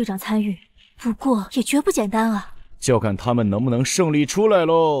正副队长参与，不过也绝不简单啊。就看他们能不能胜利出来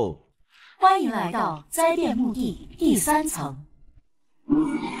喽。欢迎来到灾变墓地第3层。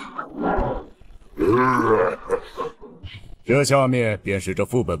这下面便是这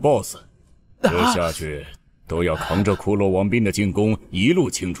副本 BOSS， 这下去都要扛着骷髅王兵的进攻一路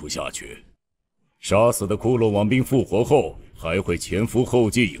清除下去。杀死的骷髅王兵复活后，还会前赴后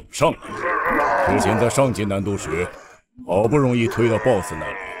继涌上来。之前在上级难度时，好不容易推到 BOSS 那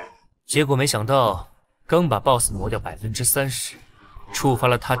里，结果没想到刚把 BOSS 磨掉30%，触发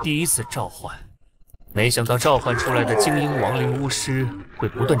了他第一次召唤。没想到召唤出来的精英亡灵巫师会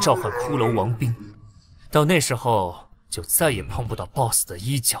不断召唤骷髅王兵，到那时候就再也碰不到 BOSS 的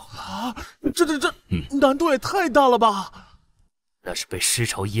衣角了。啊，这难度也太大了吧！那是被尸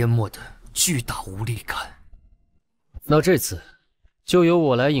潮淹没的巨大无力感。那这次就由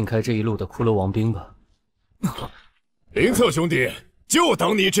我来引开这一路的骷髅王兵吧。凌策兄弟，就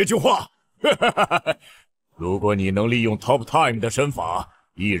等你这句话。如果你能利用 Top Time 的身法，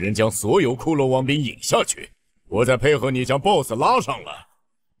一人将所有骷髅王兵引下去，我再配合你将 BOSS 拉上来，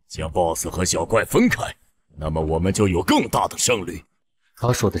将 BOSS 和小怪分开，那么我们就有更大的胜率。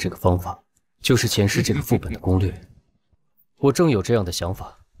他说的这个方法，就是前世这个副本的攻略。我正有这样的想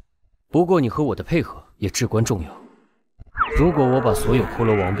法，不过你和我的配合也至关重要。如果我把所有骷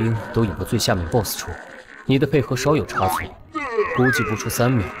髅王兵都引到最下面 BOSS 处，你的配合稍有差错，估计不出3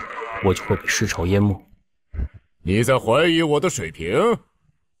秒，我就会被尸潮淹没。你在怀疑我的水平？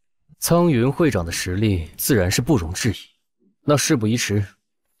苍云会长的实力自然是不容置疑。那事不宜迟，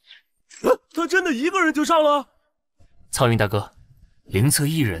他真的一个人就上了？苍云大哥，凌策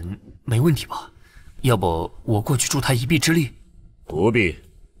一人没问题吧？要不我过去助他一臂之力？不必。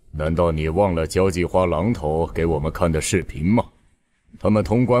难道你忘了交际花狼头给我们看的视频吗？他们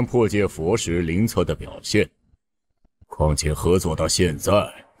通关破戒佛时凌策的表现。况且合作到现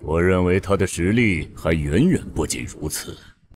在，我认为他的实力还远远不仅如此。